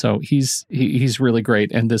 So he's really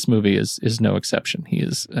great, and this movie is no exception. He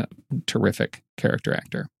is a terrific character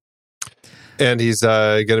actor. And he's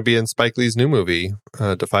going to be in Spike Lee's new movie,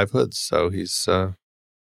 To Five Hoods. So he's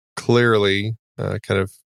clearly kind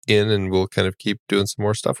of in, and will kind of keep doing some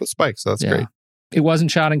more stuff with Spike. So that's great. It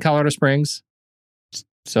wasn't shot in Colorado Springs.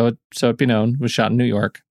 So it be known, it was shot in New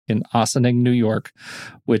York, in Ossining, New York,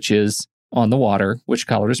 which is on the water, which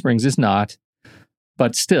Colorado Springs is not.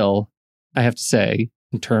 But still, I have to say,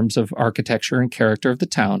 in terms of architecture and character of the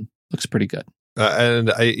town, looks pretty good.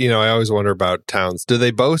 And I always wonder about towns. Do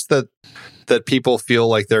they boast that people feel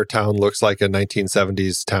like their town looks like a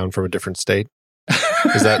 1970s town from a different state?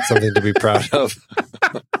 Is that something to be proud of?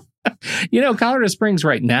 Colorado Springs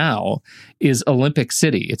right now is Olympic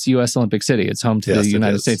City. It's U.S. Olympic City. It's home to the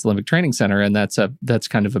United States Olympic Training Center, and that's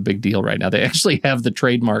kind of a big deal right now. They actually have the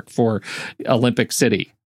trademark for Olympic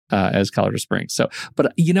City as Colorado Springs. So,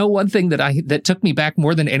 but one thing that took me back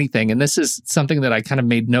more than anything, and this is something that I kind of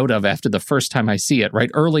made note of after the first time I see it, right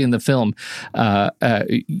early in the film,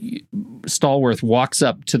 Stallworth walks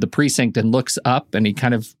up to the precinct and looks up, and he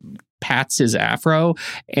kind of pats his afro,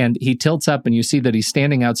 and he tilts up, and you see that he's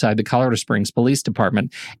standing outside the Colorado Springs Police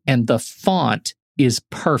Department, and the font is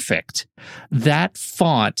perfect. That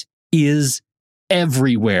font is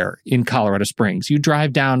everywhere in Colorado Springs. You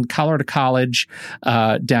drive down Colorado College,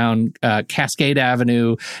 down Cascade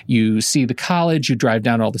Avenue, you see the college, you drive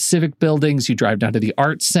down all the civic buildings, you drive down to the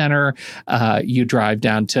Art Center, you drive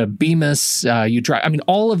down to Bemis,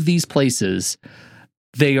 all of these places,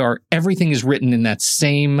 everything is written in that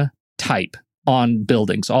same type on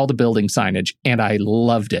buildings, all the building signage, and I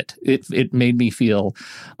loved it. It made me feel,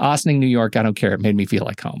 Ossining, New York, I don't care, it made me feel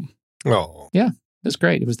like home. Oh. Yeah, it was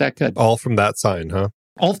great. It was that good. All from that sign, huh?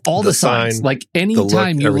 All the signs. Sign, like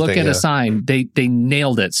anytime you look at a sign, they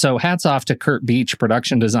nailed it. So hats off to Kurt Beach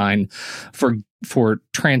production design for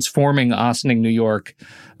transforming Ossining, New York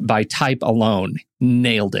by type alone.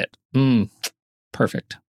 Nailed it.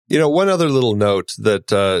 Perfect. One other little note that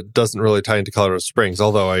doesn't really tie into Colorado Springs,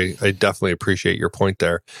 although I definitely appreciate your point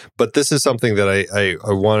there. But this is something that I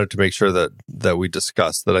wanted to make sure that we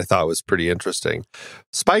discussed that I thought was pretty interesting.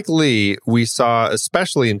 Spike Lee, we saw,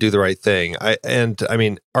 especially in Do the Right Thing.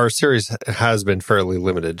 Our series has been fairly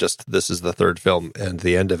limited. Just this is the third film and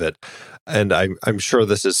the end of it. And I'm sure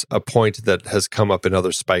this is a point that has come up in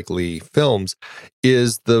other Spike Lee films,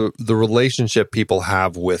 is the relationship people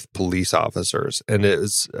have with police officers. And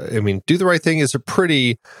Do the Right Thing is a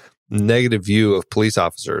pretty negative view of police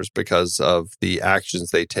officers because of the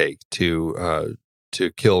actions they take to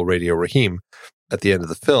kill Radio Raheem at the end of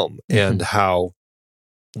the film, and how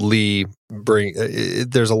Lee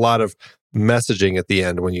there's a lot of messaging at the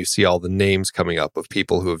end when you see all the names coming up of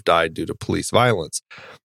people who have died due to police violence.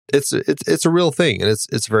 It's a real thing, and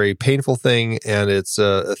it's a very painful thing, and it's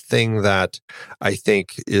a thing that I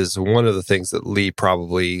think is one of the things that Lee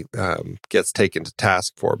probably gets taken to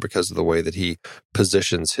task for because of the way that he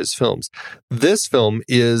positions his films. This film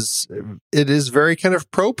is very kind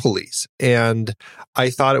of pro-police, and I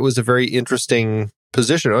thought it was a very interesting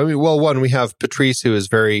position. One, we have Patrice, who is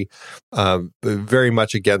very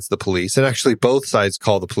much against the police, and actually both sides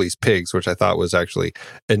call the police pigs, which I thought was actually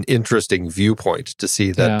an interesting viewpoint to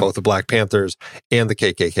see that both the Black Panthers and the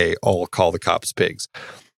KKK all call the cops pigs.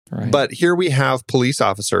 Right. But here we have police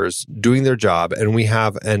officers doing their job, and we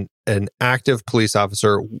have an active police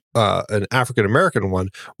officer, an African-American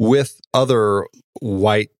one, with other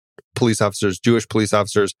white police officers, Jewish police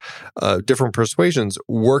officers, different persuasions,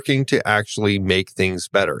 working to actually make things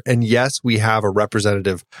better. And yes, we have a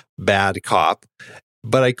representative bad cop,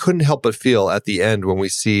 but I couldn't help but feel at the end when we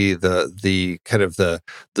see the kind of the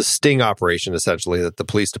sting operation, essentially, that the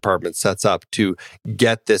police department sets up to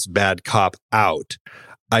get this bad cop out.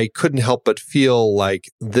 I couldn't help but feel like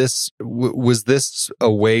was this a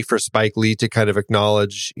way for Spike Lee to kind of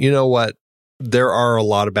acknowledge, you know what? There are a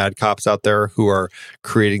lot of bad cops out there who are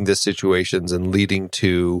creating these situations and leading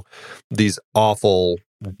to these awful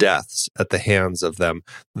deaths at the hands of them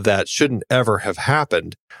that shouldn't ever have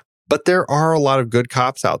happened. But there are a lot of good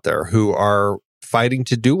cops out there who are fighting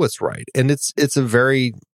to do what's right. And it's a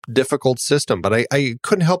very difficult system, but I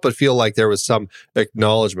couldn't help but feel like there was some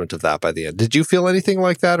acknowledgement of that by the end. Did you feel anything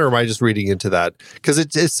like that, or am I just reading into that? Because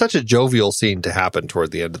it's such a jovial scene to happen toward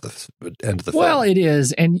the end of the film. Well, it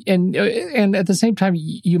is, and at the same time,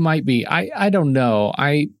 you might be. I don't know.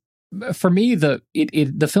 For me, the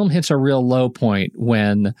film hits a real low point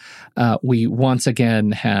when we once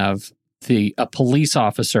again have a police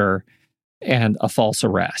officer and a false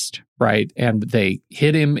arrest, right? And they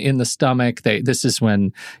hit him in the stomach. This is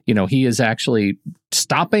when, he is actually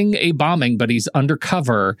stopping a bombing, but he's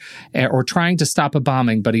undercover, or trying to stop a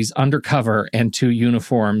bombing, but he's undercover, and two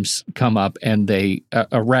uniforms come up and they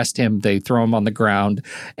arrest him. They throw him on the ground.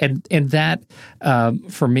 And that,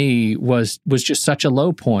 for me, was just such a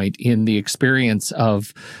low point in the experience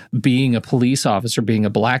of being a police officer, being a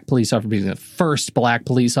Black police officer, being the first Black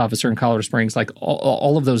police officer in Colorado Springs, like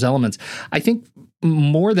all of those elements. I think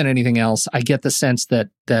more than anything else, I get the sense that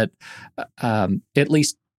at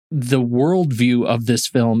least the worldview of this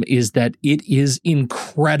film is that it is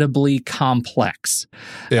incredibly complex.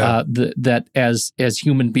 Yeah. That as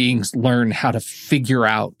human beings learn how to figure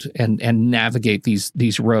out and navigate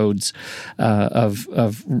these roads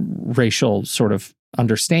of racial sort of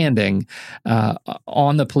understanding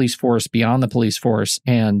on the police force, beyond the police force,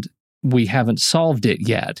 and we haven't solved it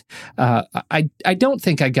yet. I don't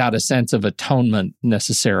think I got a sense of atonement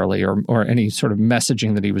necessarily, or any sort of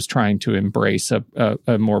messaging that he was trying to embrace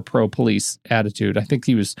a more pro-police attitude. I think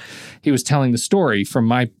he was telling the story from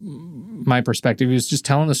my perspective. He was just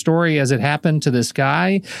telling the story as it happened to this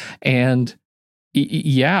guy, and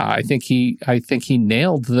yeah, I think he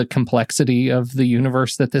nailed the complexity of the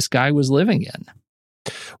universe that this guy was living in.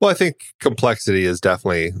 Well, I think complexity is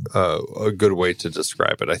definitely a good way to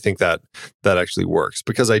describe it. I think that actually works,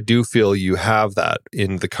 because I do feel you have that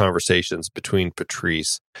in the conversations between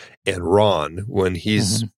Patrice and Ron when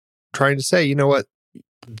he's trying to say, you know what,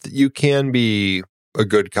 you can be a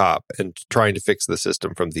good cop and trying to fix the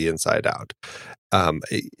system from the inside out.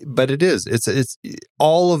 But it's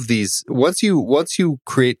all of these. Once you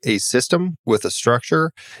create a system with a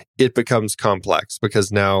structure, it becomes complex, because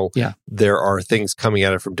now there are things coming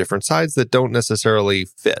at it from different sides that don't necessarily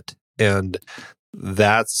fit. And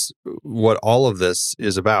that's what all of this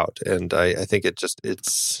is about. And I think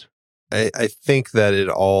I think that it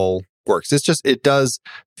all works. It does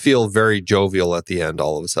feel very jovial at the end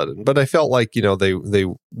all of a sudden. But I felt like, they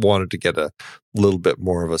wanted to get a little bit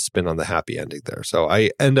more of a spin on the happy ending there. So I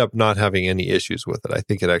end up not having any issues with it. I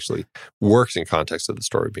think it actually works in context of the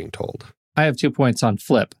story being told. I have 2 points on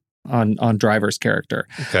Flip, on Driver's character.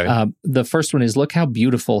 Okay. The first one is, look how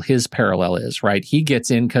beautiful his parallel is, right? He gets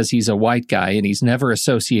in because he's a white guy and he's never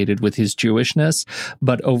associated with his Jewishness,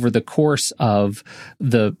 but over the course of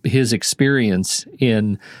his experience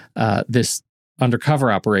in this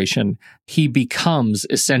undercover operation, he becomes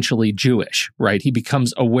essentially Jewish, right? He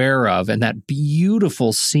becomes aware of, and that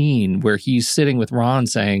beautiful scene where he's sitting with Ron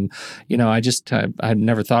saying, I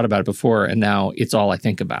never thought about it before, and now it's all I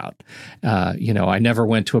think about. I never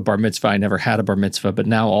went to a bar mitzvah, I never had a bar mitzvah, but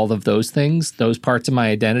now all of those things, those parts of my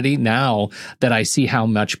identity, now that I see how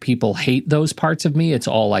much people hate those parts of me, it's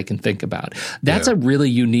all I can think about. That's a really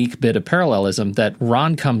unique bit of parallelism, that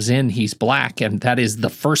Ron comes in, he's Black, and that is the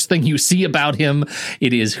first thing you see about him.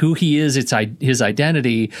 It is who he is. It's his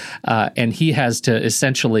identity. And he has to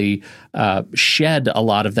essentially shed a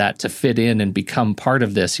lot of that to fit in and become part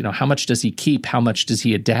of this. How much does he keep? How much does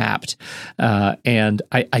he adapt? And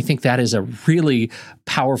I think that is a really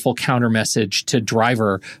powerful counter message to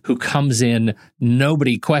Driver, who comes in,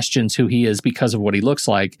 nobody questions who he is because of what he looks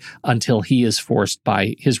like, until he is forced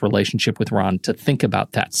by his relationship with Ron to think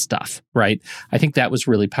about that stuff, right? I think that was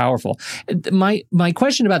really powerful. My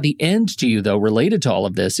question about the end to you, though, related to all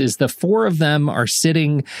of this, is the four of them are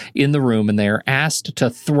sitting in the room and they are asked to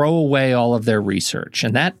throw away all of their research.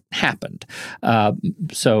 And that happened.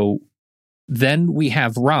 So then we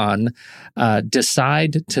have Ron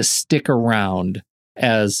decide to stick around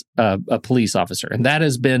as a police officer. And that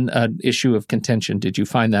has been an issue of contention. Did you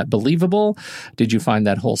find that believable? Did you find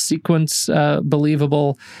that whole sequence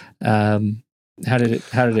believable? How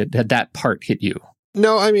did that part hit you?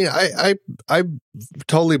 No, I mean, I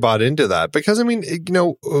totally bought into that, because I mean,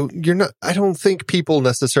 you're not, I don't think people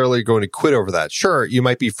necessarily are going to quit over that. Sure, you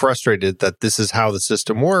might be frustrated that this is how the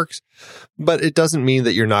system works, but it doesn't mean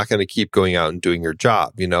that you're not going to keep going out and doing your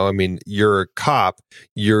job. I mean, you're a cop,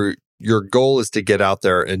 your goal is to get out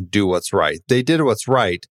there and do what's right. They did what's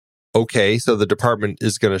right. Okay, so the department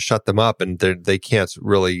is going to shut them up, and they can't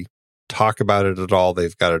really talk about it at all.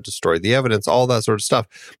 They've got to destroy the evidence, all that sort of stuff.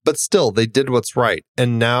 But still, they did what's right.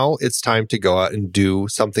 And now it's time to go out and do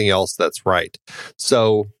something else that's right.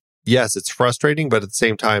 So, yes, it's frustrating, but at the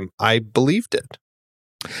same time, I believed it.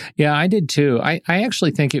 Yeah, I did too. I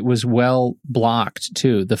actually think it was well blocked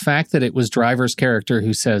too. The fact that it was Driver's character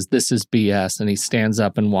who says this is BS and he stands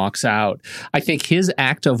up and walks out. I think his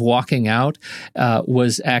act of walking out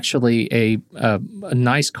was actually a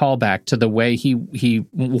nice callback to the way he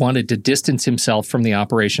wanted to distance himself from the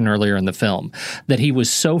operation earlier in the film. That he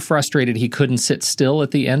was so frustrated he couldn't sit still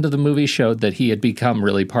at the end of the movie showed that he had become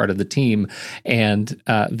really part of the team, and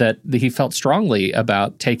that he felt strongly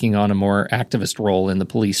about taking on a more activist role in the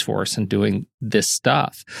police force and doing this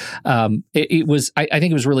stuff. It was, I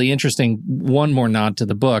think it was really interesting. One more nod to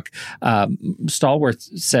the book. Stallworth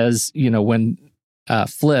says, when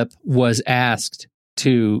Flip was asked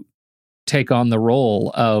to take on the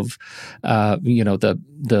role of,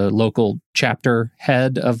 the local chapter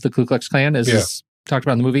head of the Ku Klux Klan, as is talked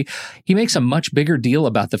about in the movie, he makes a much bigger deal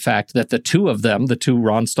about the fact that the two of them, the two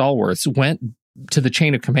Ron Stallworths, went to the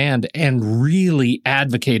chain of command and really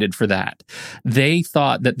advocated for that. They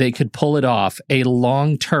thought that they could pull it off, a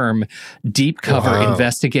long-term, deep cover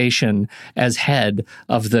investigation as head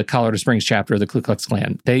of the Colorado Springs chapter of the Ku Klux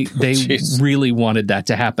Klan. They really wanted that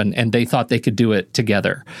to happen, and they thought they could do it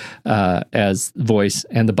together as voice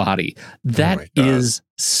and the body. That is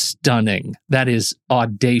stunning. That is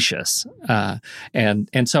audacious.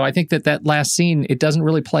 And so I think that last scene, it doesn't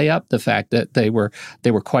really play up the fact that they were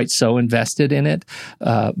quite so invested in it.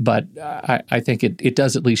 But I think it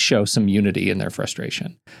does at least show some unity in their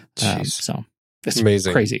frustration. So it's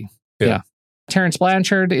amazing. Crazy. Yeah. Terrence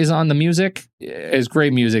Blanchard is on the music. It's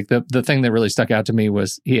great music. The thing that really stuck out to me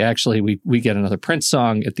was we get another Prince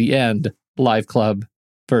song at the end, live club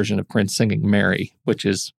version of Prince singing Mary, which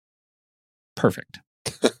is perfect.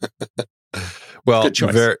 Well,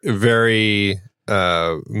 very, very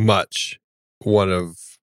much one of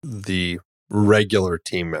the regular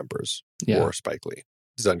team members for Spike Lee.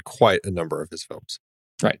 He's done quite a number of his films.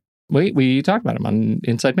 Right. We talked about him on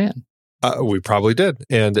Inside Man. We probably did.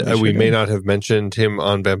 And we may not have mentioned him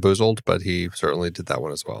on Bamboozled, but he certainly did that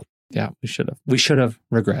one as well. Yeah, we should have. We should have.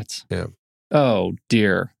 Regrets. Yeah. Oh,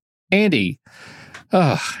 dear. Andy.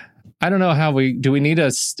 I don't know how do we need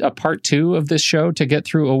a part 2 of this show to get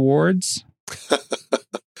through awards?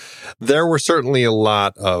 There were certainly a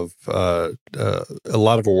lot of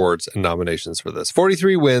awards and nominations for this.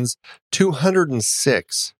 43 wins,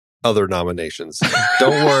 206 other nominations.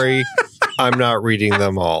 Don't worry, I'm not reading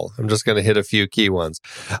them all. I'm just going to hit a few key ones.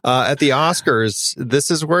 At the Oscars, this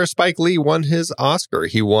is where Spike Lee won his Oscar.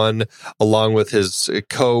 He won along with his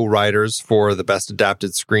co-writers for the Best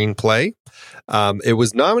Adapted Screenplay. It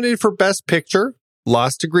was nominated for Best Picture,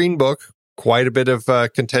 lost to Green Book. Quite a bit of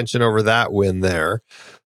contention over that win there.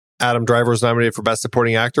 Adam Driver was nominated for Best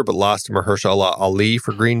Supporting Actor, but lost to Mahershala Ali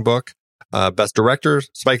for Green Book. Best Director,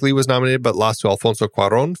 Spike Lee was nominated, but lost to Alfonso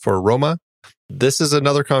Cuarón for Roma. This is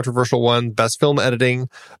another controversial one. Best Film Editing,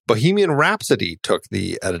 Bohemian Rhapsody took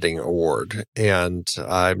the editing award, and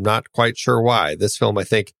I'm not quite sure why. This film, I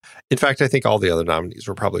think all the other nominees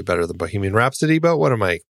were probably better than Bohemian Rhapsody, but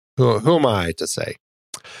who am I to say?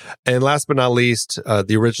 And last but not least,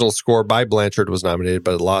 the original score by Blanchard was nominated,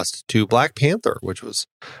 but it lost to Black Panther, which was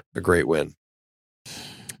a great win.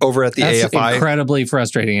 Over at the AFI. Incredibly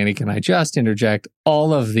frustrating, Andy. Can I just interject?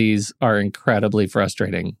 All of these are incredibly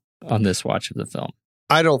frustrating on this watch of the film.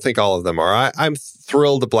 I don't think all of them are. I'm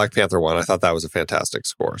thrilled the Black Panther one. I thought that was a fantastic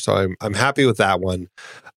score. So I'm happy with that one.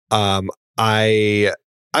 I'm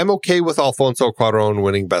okay with Alfonso Cuarón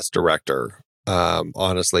winning Best Director.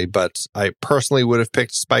 Honestly, but I personally would have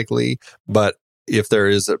picked Spike Lee. But if there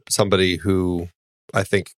is somebody who I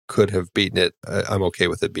think could have beaten it, I'm okay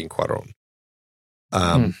with it being Cuarón.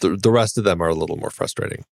 The rest of them are a little more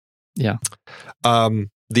frustrating. Yeah.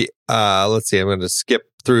 Let's see. I'm going to skip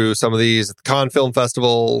through some of these. At the Cannes Film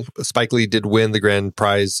Festival, Spike Lee did win the grand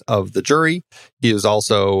prize of the jury. He has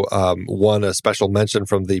also won a special mention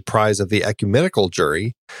from the prize of the ecumenical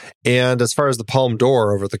jury. And as far as the Palme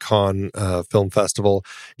d'Or over at the Cannes Film Festival,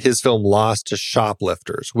 his film lost to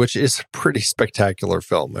Shoplifters, which is a pretty spectacular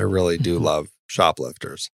film. I really do love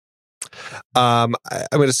Shoplifters. I'm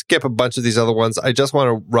going to skip a bunch of these other ones. I just want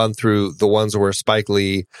to run through the ones where Spike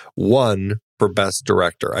Lee won for Best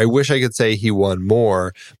Director. I wish I could say he won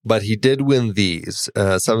more, but he did win these.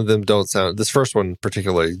 Some of them don't sound, this first one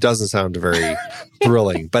particularly doesn't sound very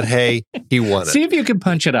thrilling, but hey, he won it. See if you can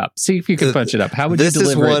punch it up. How would you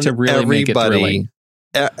deliver it to really make it thrilling?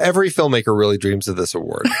 Every filmmaker really dreams of this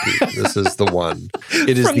award. This is the one.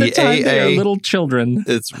 It is From the time AA. they are little children.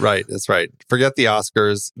 It's right. That's right. Forget the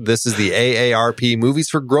Oscars. This is the AARP Movies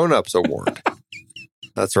for Grown-Ups Award.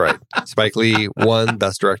 That's right. Spike Lee won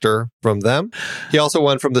Best Director from them. He also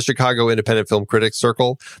won from the Chicago Independent Film Critics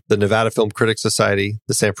Circle, the Nevada Film Critics Society,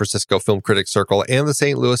 the San Francisco Film Critics Circle, and the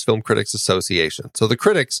St. Louis Film Critics Association. So the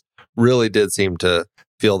critics really did seem to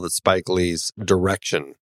feel that Spike Lee's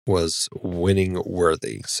direction was winning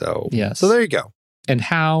worthy. So, yes. So there you go. And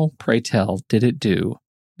how, pray tell, did it do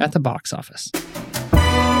at the box office?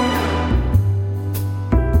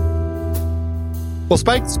 Well,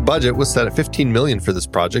 Spike's budget was set at $15 million for this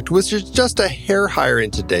project, which is just a hair higher in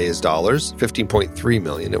today's dollars, $15.3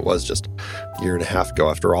 million. It was just a year and a half ago,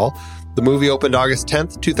 after all. The movie opened August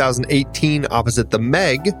 10th, 2018, opposite The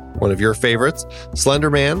Meg, one of your favorites, Slender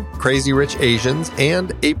Man, Crazy Rich Asians,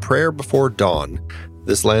 and A Prayer Before Dawn.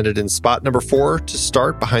 This landed in spot number 4 to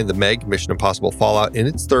start, behind The Meg, Mission Impossible Fallout in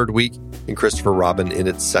its third week, and Christopher Robin in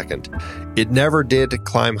its second. It never did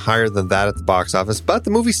climb higher than that at the box office, but the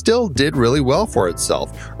movie still did really well for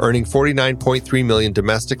itself, earning $49.3 million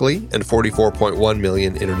domestically and $44.1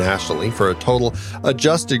 million internationally, for a total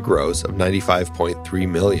adjusted gross of $95.3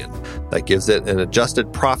 million. That gives it an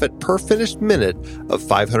adjusted profit per finished minute of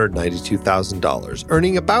 $592,000,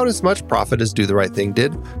 earning about as much profit as Do the Right Thing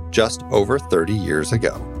did just over 30 years ago.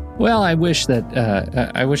 Well, I wish that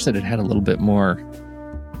it had a little bit more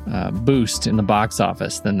boost in the box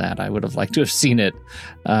office than that. I would have liked to have seen it.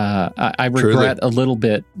 I regret a little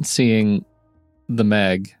bit seeing The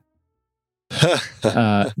Meg,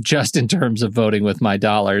 just in terms of voting with my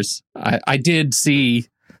dollars. I did see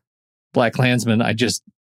BlacKkKlansman. I just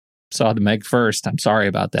saw The Meg first. I'm sorry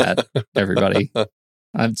about that, everybody.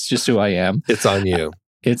 It's just who I am. It's on you.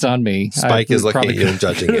 It's on me. Spike is looking at you and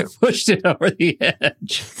judging you. Pushed it over the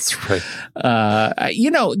edge. That's right.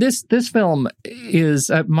 This film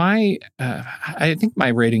is I think my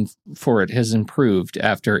rating for it has improved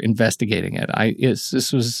after investigating it.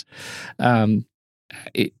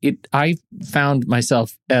 I found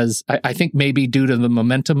myself as, I think maybe due to the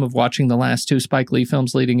momentum of watching the last 2 Spike Lee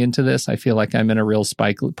films leading into this, I feel like I'm in a real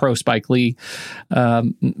pro Spike Lee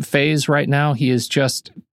phase right now. He is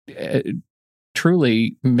just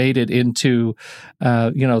truly made it into,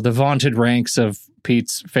 the vaunted ranks of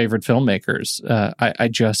Pete's favorite filmmakers.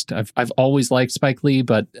 I've always liked Spike Lee,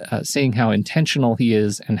 but seeing how intentional he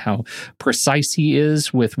is and how precise he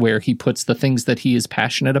is with where he puts the things that he is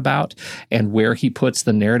passionate about and where he puts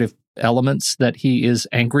the narrative elements that he is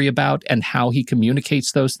angry about and how he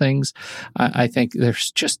communicates those things, I think there's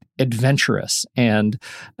just adventurous. And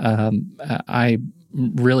I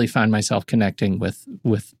really find myself connecting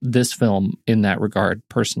with this film in that regard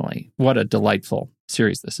personally. What a delightful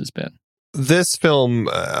series this has been. This film,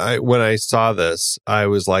 when I saw this, I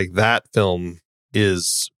was like, that film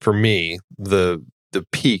is, for me, the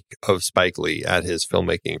peak of Spike Lee at his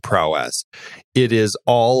filmmaking prowess. It is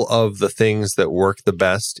all of the things that work the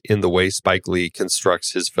best in the way Spike Lee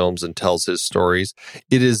constructs his films and tells his stories.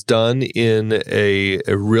 It is done in a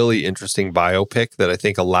really interesting biopic that I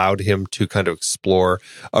think allowed him to kind of explore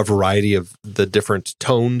a variety of the different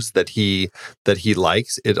tones that he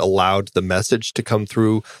likes. It allowed the message to come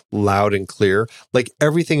through loud and clear. Like,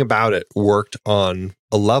 everything about it worked on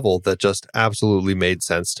a level that just absolutely made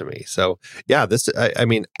sense to me. So yeah,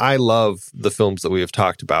 I love the films that we have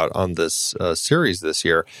talked about on this series this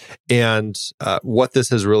year. And what this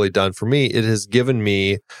has really done for me, it has given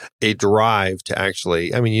me a drive to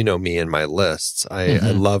actually, me and my lists. I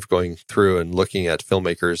love going through and looking at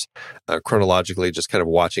filmmakers chronologically, just kind of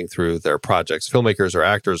watching through their projects, filmmakers or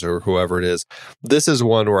actors or whoever it is. This is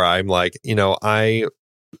one where I'm like,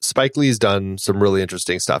 Spike Lee's done some really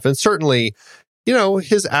interesting stuff. And certainly,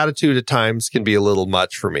 his attitude at times can be a little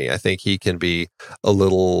much for me. I think he can be a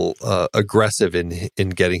little aggressive in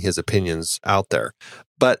getting his opinions out there.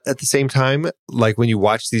 But at the same time, like, when you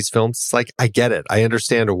watch these films, it's like, I get it. I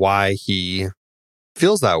understand why he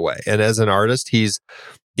feels that way. And as an artist, he's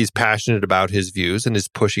passionate about his views and is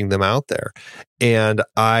pushing them out there. And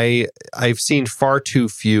I've seen far too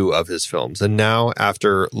few of his films. And now,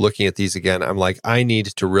 after looking at these again, I'm like, I need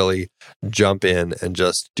to really jump in and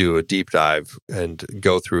just do a deep dive and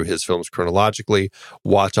go through his films chronologically,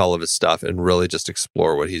 watch all of his stuff, and really just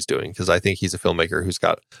explore what he's doing. Because I think he's a filmmaker who's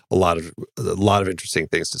got a lot of interesting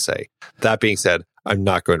things to say. That being said, I'm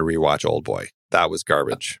not going to rewatch Old Boy. That was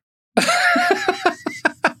garbage.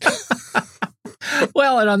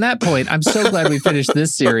 Well, and on that point, I'm so glad we finished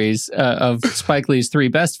this series of Spike Lee's 3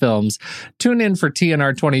 best films. Tune in for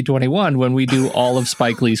TNR 2021 when we do all of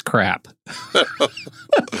Spike Lee's crap.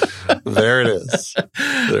 There it is.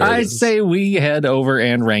 I say we head over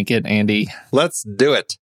and rank it, Andy. Let's do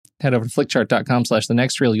it. head over to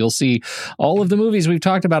flickchart.com/thenextreel. You'll see all of the movies we've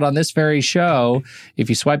talked about on this very show. If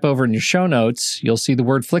you swipe over in your show notes, you'll see the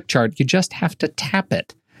word Flickchart. You just have to tap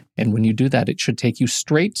it. And when you do that, it should take you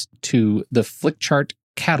straight to the Flickchart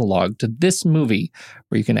catalog, to this movie,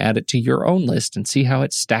 where you can add it to your own list and see how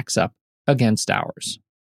it stacks up against ours.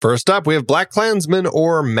 First up, we have BlacKkKlansman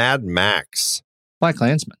or Mad Max.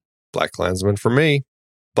 BlacKkKlansman. BlacKkKlansman for me.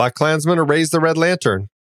 BlacKkKlansman or Raise the Red Lantern.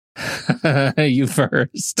 You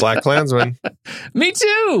first. BlacKkKlansman. Me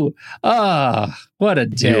too. What a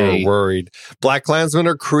day. You were worried. BlacKkKlansman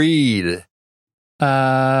or Creed.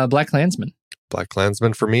 BlacKkKlansman.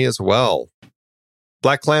 BlacKkKlansman for me as well.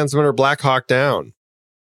 BlacKkKlansman or Black Hawk Down.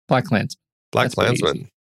 BlacKkKlansman. BlacKkKlansman.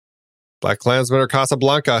 BlacKkKlansman or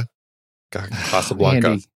Casablanca. Casablanca.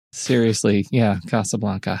 Andy, seriously, yeah,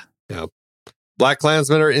 Casablanca. Yeah.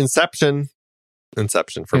 BlacKkKlansman or Inception.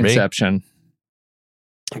 Inception for me. Inception.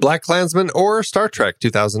 BlacKkKlansman or Star Trek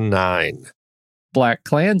 2009.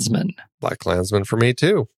 BlacKkKlansman. BlacKkKlansman for me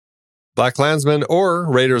too. BlacKkKlansman or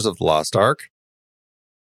Raiders of the Lost Ark.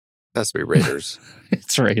 Has to be Raiders.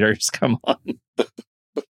 It's Raiders, come on.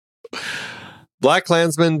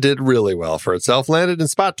 BlacKkKlansman did really well for itself, landed in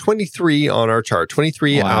spot 23 on our chart,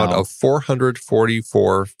 23 out of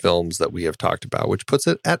 444 films that we have talked about, which puts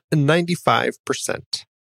it at 95%.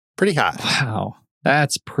 Pretty high. Wow,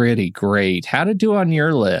 that's pretty great. How'd it do on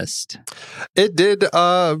your list? It did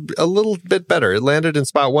a little bit better. It landed in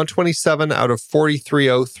spot 127 out of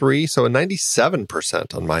 4303, so a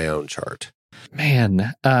 97% on my own chart.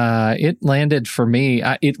 Man, it landed for me.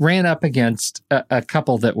 It ran up against a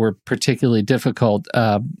couple that were particularly difficult.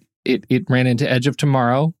 It ran into Edge of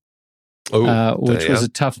Tomorrow, which was a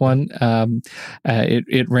tough one.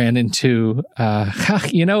 It ran into,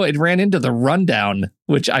 it ran into The Rundown,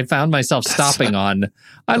 which I found myself stopping on.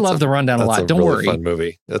 I love The Rundown a lot. Don't worry. Fun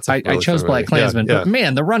movie. I chose BlacKkKlansman, but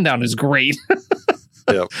man, The Rundown is great.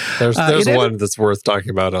 Yeah, there's one that's worth talking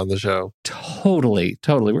about on the show. Totally.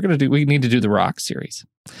 We need to do the Rock series.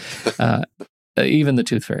 Even the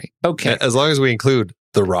Tooth Fairy. Okay. As long as we include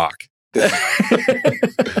The Rock.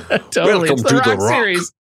 Totally. Welcome it's the to Rock The Rock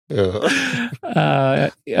series.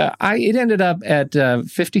 It ended up at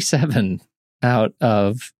 57 out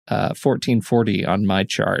of 1440 on my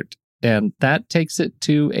chart. And that takes it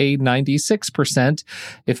to a 96%.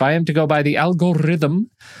 If I am to go by the algorithm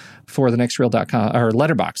for thenextreel.com or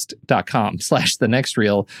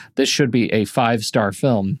letterboxd.com/thenextreel, this should be a 5-star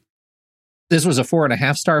film. This was a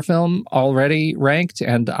 4.5-star film already ranked,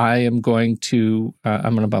 and I am going to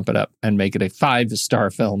bump it up and make it a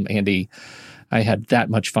 5-star film. Andy, I had that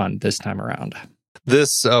much fun this time around.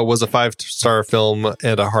 This was a 5-star film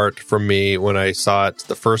and a heart from me when I saw it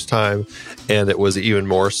the first time, and it was even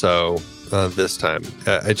more so this time.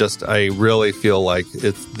 I really feel like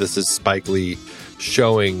this is Spike Lee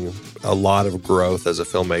showing a lot of growth as a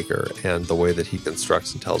filmmaker, and the way that he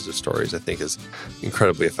constructs and tells his stories, I think, is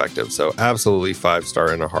incredibly effective. So absolutely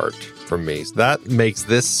 5-star and a heart from me. So that makes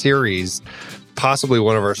this series possibly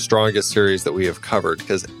one of our strongest series that we have covered,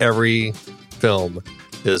 because every film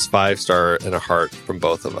is 5-star and a heart from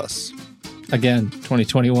both of us. Again,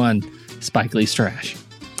 2021, Spike Lee's trash.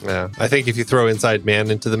 Yeah, I think if you throw Inside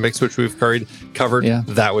Man into the mix, which we've covered,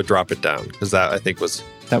 that would drop it down, because that, I think, was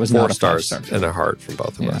 4 stars and a heart from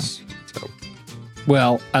both of us. So.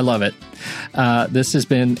 Well, I love it. This has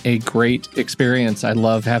been a great experience. I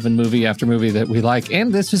love having movie after movie that we like.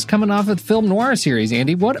 And this is coming off of the film noir series,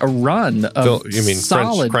 Andy. What a run of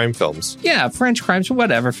solid French crime films. Yeah, French crimes,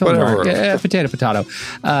 whatever. Film noir. Potato.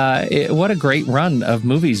 What a great run of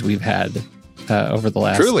movies we've had over the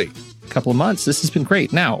last couple of months. This has been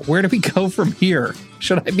great. Now, where do we go from here?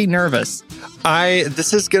 Should I be nervous?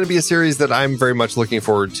 This is going to be a series that I'm very much looking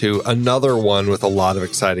forward to. Another one with a lot of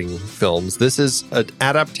exciting films. This is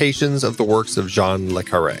adaptations of the works of Jean Le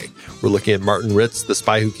Carré. We're looking at Martin Ritz, The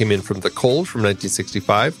Spy Who Came in from the Cold from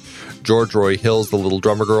 1965, George Roy Hill's The Little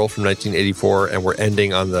Drummer Girl from 1984, and we're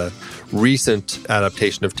ending on the recent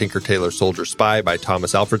adaptation of Tinker Tailor Soldier Spy by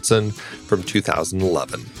Thomas Alfredson from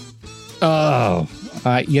 2011. Oh,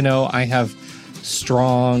 I have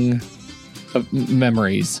strong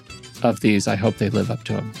memories of these. I hope they live up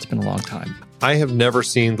to them. It's been a long time. I have never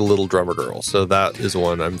seen The Little Drummer Girl, so that is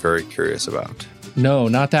one I'm very curious about. No,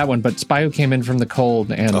 not that one, but Spy Who Came in from the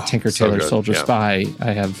Cold and Tinker Tailor Soldier Spy,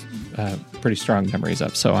 I have pretty strong memories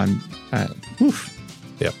of. So I'm,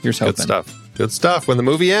 here's hoping. Good stuff. When the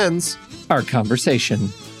movie ends, our conversation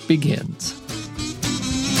begins.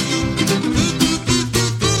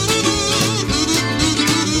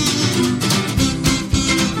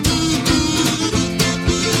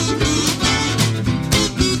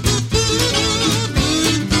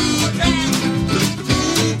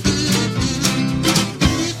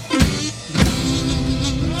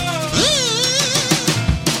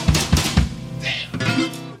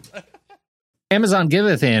 Amazon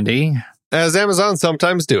giveth, Andy. As Amazon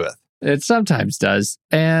sometimes doeth. It sometimes does.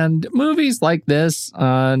 And movies like this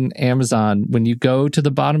on Amazon, when you go to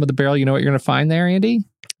the bottom of the barrel, you know what you're going to find there, Andy?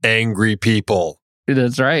 Angry people.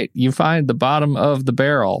 That's right. You find the bottom of the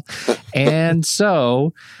barrel. And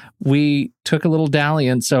so we took a little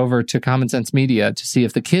dalliance over to Common Sense Media to see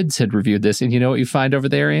if the kids had reviewed this. And you know what you find over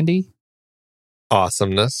there, Andy?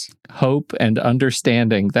 Awesomeness. Hope and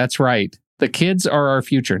understanding. That's right. The kids are our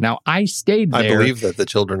future. Now, I stayed there. I believe that the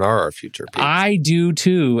children are our future. Pete. I do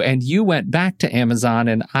too. And you went back to Amazon,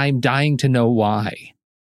 and I'm dying to know why.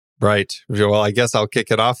 Right. Well, I guess I'll kick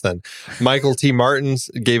it off then. Michael T. Martins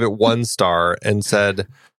gave it 1 star and said,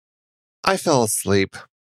 I fell asleep.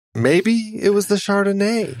 Maybe it was the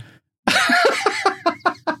Chardonnay.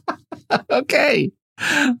 Okay.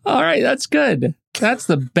 All right. That's good. That's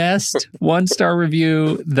the best 1-star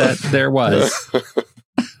review that there was.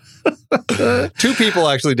 2 people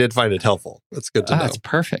actually did find it helpful. That's good to know. It's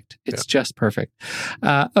perfect. It's just perfect.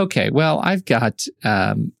 Okay. Well, I've got,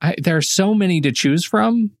 there are so many to choose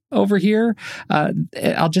from over here.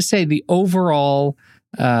 I'll just say the overall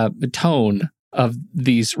tone of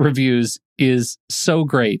these reviews is so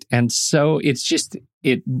great. And so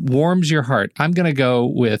it warms your heart. I'm going to go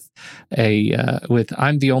with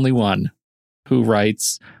I'm the only one who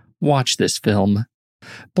writes, watch this film.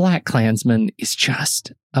 BlacKkKlansman is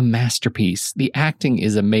just a masterpiece. The acting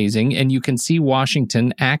is amazing, and you can see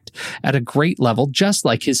Washington act at a great level, just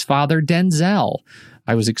like his father, Denzel.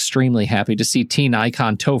 I was extremely happy to see teen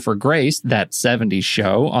icon Topher Grace, that 70s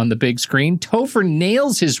show, on the big screen. Topher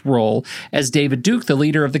nails his role as David Duke, the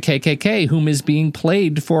leader of the KKK, whom is being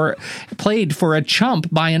played for a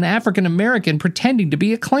chump by an African-American pretending to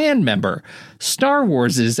be a Klan member. Star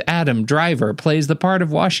Wars' Adam Driver plays the part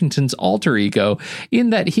of Washington's alter ego in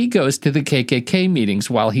that he goes to the KKK meetings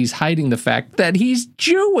while he's hiding the fact that he's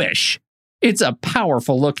Jewish. It's a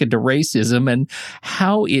powerful look into racism and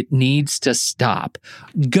how it needs to stop.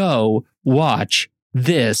 Go watch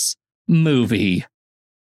this movie.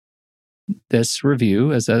 This review,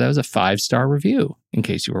 that was a 5-star review, in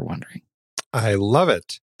case you were wondering. I love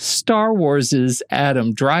it. Star Wars'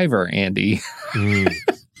 Adam Driver, Andy.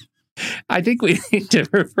 I think we need to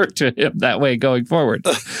refer to him that way going forward.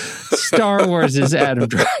 Star Wars' Adam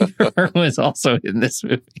Driver was also in this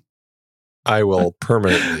movie. I will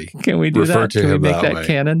permanently Can we do refer that? to Can we him make that that way.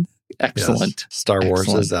 canon? Excellent. Yes. Star Wars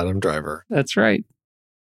Excellent. is Adam Driver. That's right.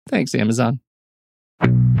 Thanks, Amazon.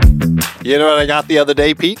 You know what I got the other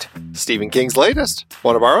day, Pete? Stephen King's latest.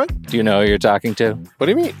 Want to borrow it? Do you know who you're talking to? What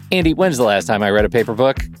do you mean? Andy, when's the last time I read a paper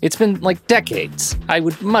book? It's been like decades. I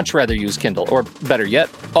would much rather use Kindle, or better yet,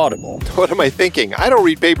 Audible. What am I thinking? I don't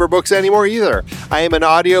read paper books anymore either. I am an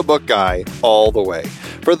audiobook guy all the way.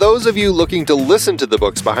 For those of you looking to listen to the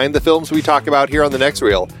books behind the films we talk about here on The Next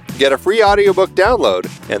Reel, get a free audiobook download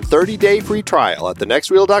and 30-day free trial at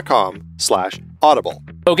thenextreel.com/audible.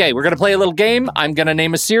 Okay, we're going to play a little game. I'm going to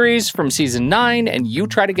name a series from season 9, and you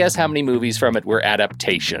try to guess how many movies from it were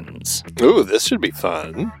adaptations. Ooh, this should be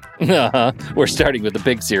fun. We're starting with the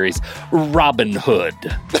big series, Robin Hood.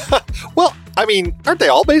 Well, I mean, aren't they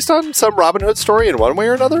all based on some Robin Hood story in one way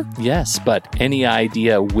or another? Yes, but any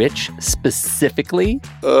idea which specifically?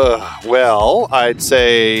 Well, I'd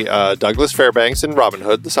say Douglas Fairbanks in Robin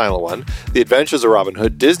Hood, the silent one, The Adventures of Robin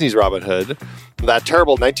Hood, Disney's Robin Hood, that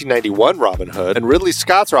terrible 1991 Robin Hood, and Ridley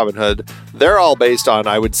Scott's Robin Hood. They're all based on,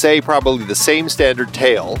 I would say, probably the same standard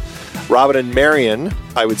tale. Robin and Marian,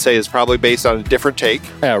 I would say, is probably based on a different take.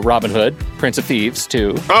 Robin Hood, Prince of Thieves,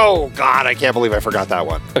 too. Oh, God, I can't believe I forgot that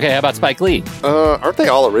one. Okay, how about Spike Lee? Aren't they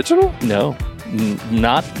all original? No,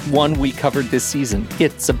 not one we covered this season.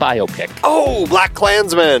 It's a biopic. Oh,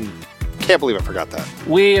 BlacKkKlansman. Can't believe I forgot that.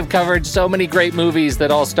 We have covered so many great movies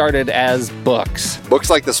that all started as books.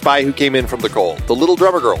 Books like The Spy Who Came In From the Cold, The Little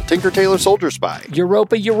Drummer Girl, Tinker Tailor Soldier Spy,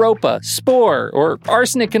 Europa, Spore, or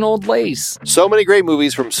Arsenic and Old Lace. So many great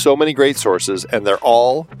movies from so many great sources, and they're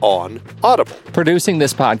all on Audible. Producing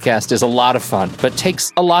this podcast is a lot of fun, but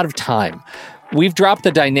takes a lot of time. We've dropped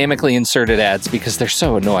the dynamically inserted ads because they're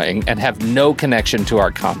so annoying and have no connection to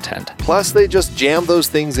our content. Plus, they just jam those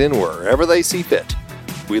things in wherever they see fit.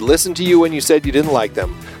 We listened to you when you said you didn't like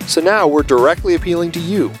them, so now we're directly appealing to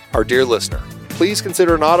you, our dear listener. Please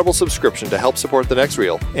consider an Audible subscription to help support The Next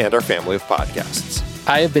Reel and our family of podcasts.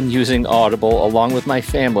 I have been using Audible along with my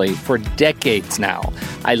family for decades now.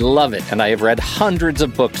 I love it, and I have read hundreds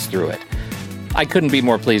of books through it. I couldn't be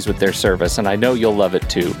more pleased with their service, and I know you'll love it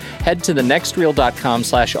too. Head to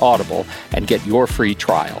thenextreel.com/audible and get your free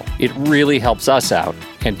trial. It really helps us out,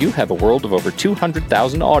 and you have a world of over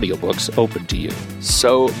 200,000 audiobooks open to you.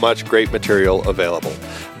 So much great material available.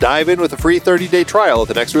 Dive in with a free 30-day trial at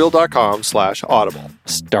thenextreel.com/audible.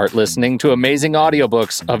 Start listening to amazing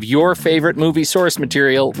audiobooks of your favorite movie source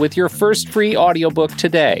material with your first free audiobook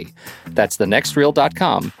today. That's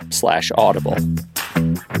thenextreel.com/audible.